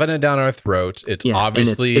shoving it down our throats. It's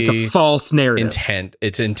obviously it's a false narrative.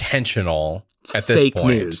 It's intentional at this point.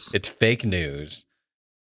 News. It's fake news.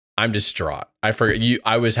 I'm distraught. I forgot you.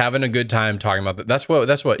 I was having a good time talking about that. That's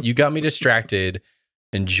what you got me distracted,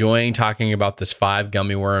 enjoying talking about this 5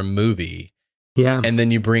 Gummy Worm movie. Yeah, and then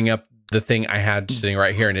you bring up the thing I had sitting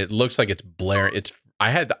right here, and it looks like it's blaring.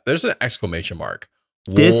 There's an exclamation mark.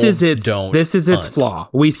 This is its flaw.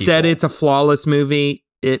 We said it's a flawless movie.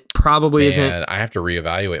 It probably isn't. I have to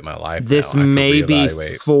reevaluate my life. This may be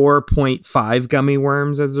 4.5 gummy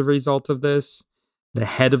worms as a result of this. The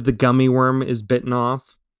head of the gummy worm is bitten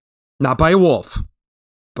off. Not by a wolf,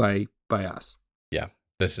 by us. Yeah,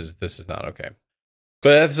 this is not okay.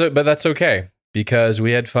 But that's okay because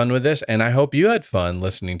we had fun with this, and I hope you had fun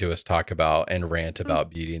listening to us talk about and rant about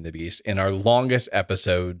Beauty and the Beast in our longest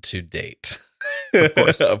episode to date. Of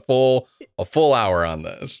course, a full hour on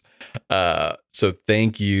this. So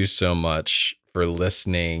thank you so much for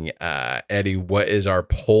listening, Eddie. What is our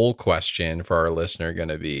poll question for our listener going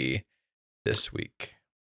to be this week?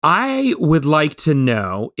 I would like to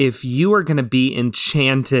know if you are going to be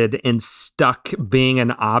enchanted and stuck being an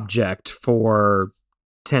object for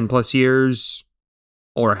 10 plus years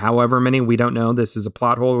or however many, we don't know. This is a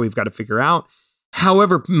plot hole we've got to figure out.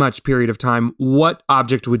 However much period of time, what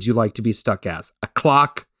object would you like to be stuck as? A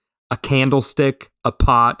clock, a candlestick, a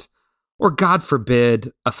pot, or God forbid,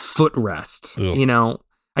 a footrest? Ugh. You know,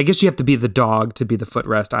 I guess you have to be the dog to be the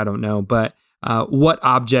footrest. I don't know, but what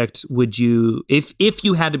object would you, if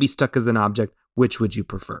you had to be stuck as an object, which would you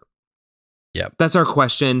prefer? Yep. That's our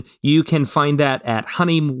question. You can find that at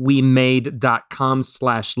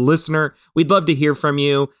honeywemade.com/listener. We'd love to hear from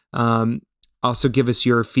you. Also give us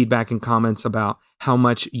your feedback and comments about how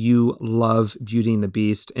much you love Beauty and the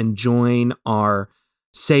Beast, and join our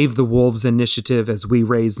Save the Wolves initiative as we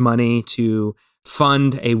raise money to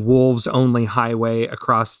fund a wolves only highway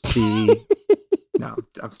across the No,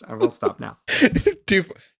 I will stop now. Too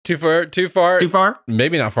far?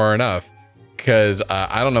 Maybe not far enough. Because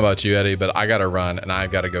I don't know about you, Eddie, but I got to run and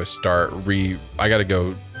I've got to go I got to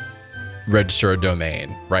go register a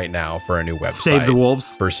domain right now for a new website. Save the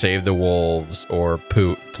Wolves. For Save the Wolves or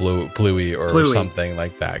Pluie or something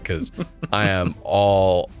like that. Because I'm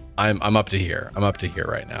up to here. I'm up to here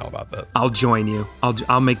right now about that. I'll join you.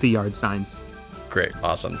 I'll make the yard signs. Great.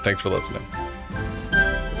 Awesome. Thanks for listening.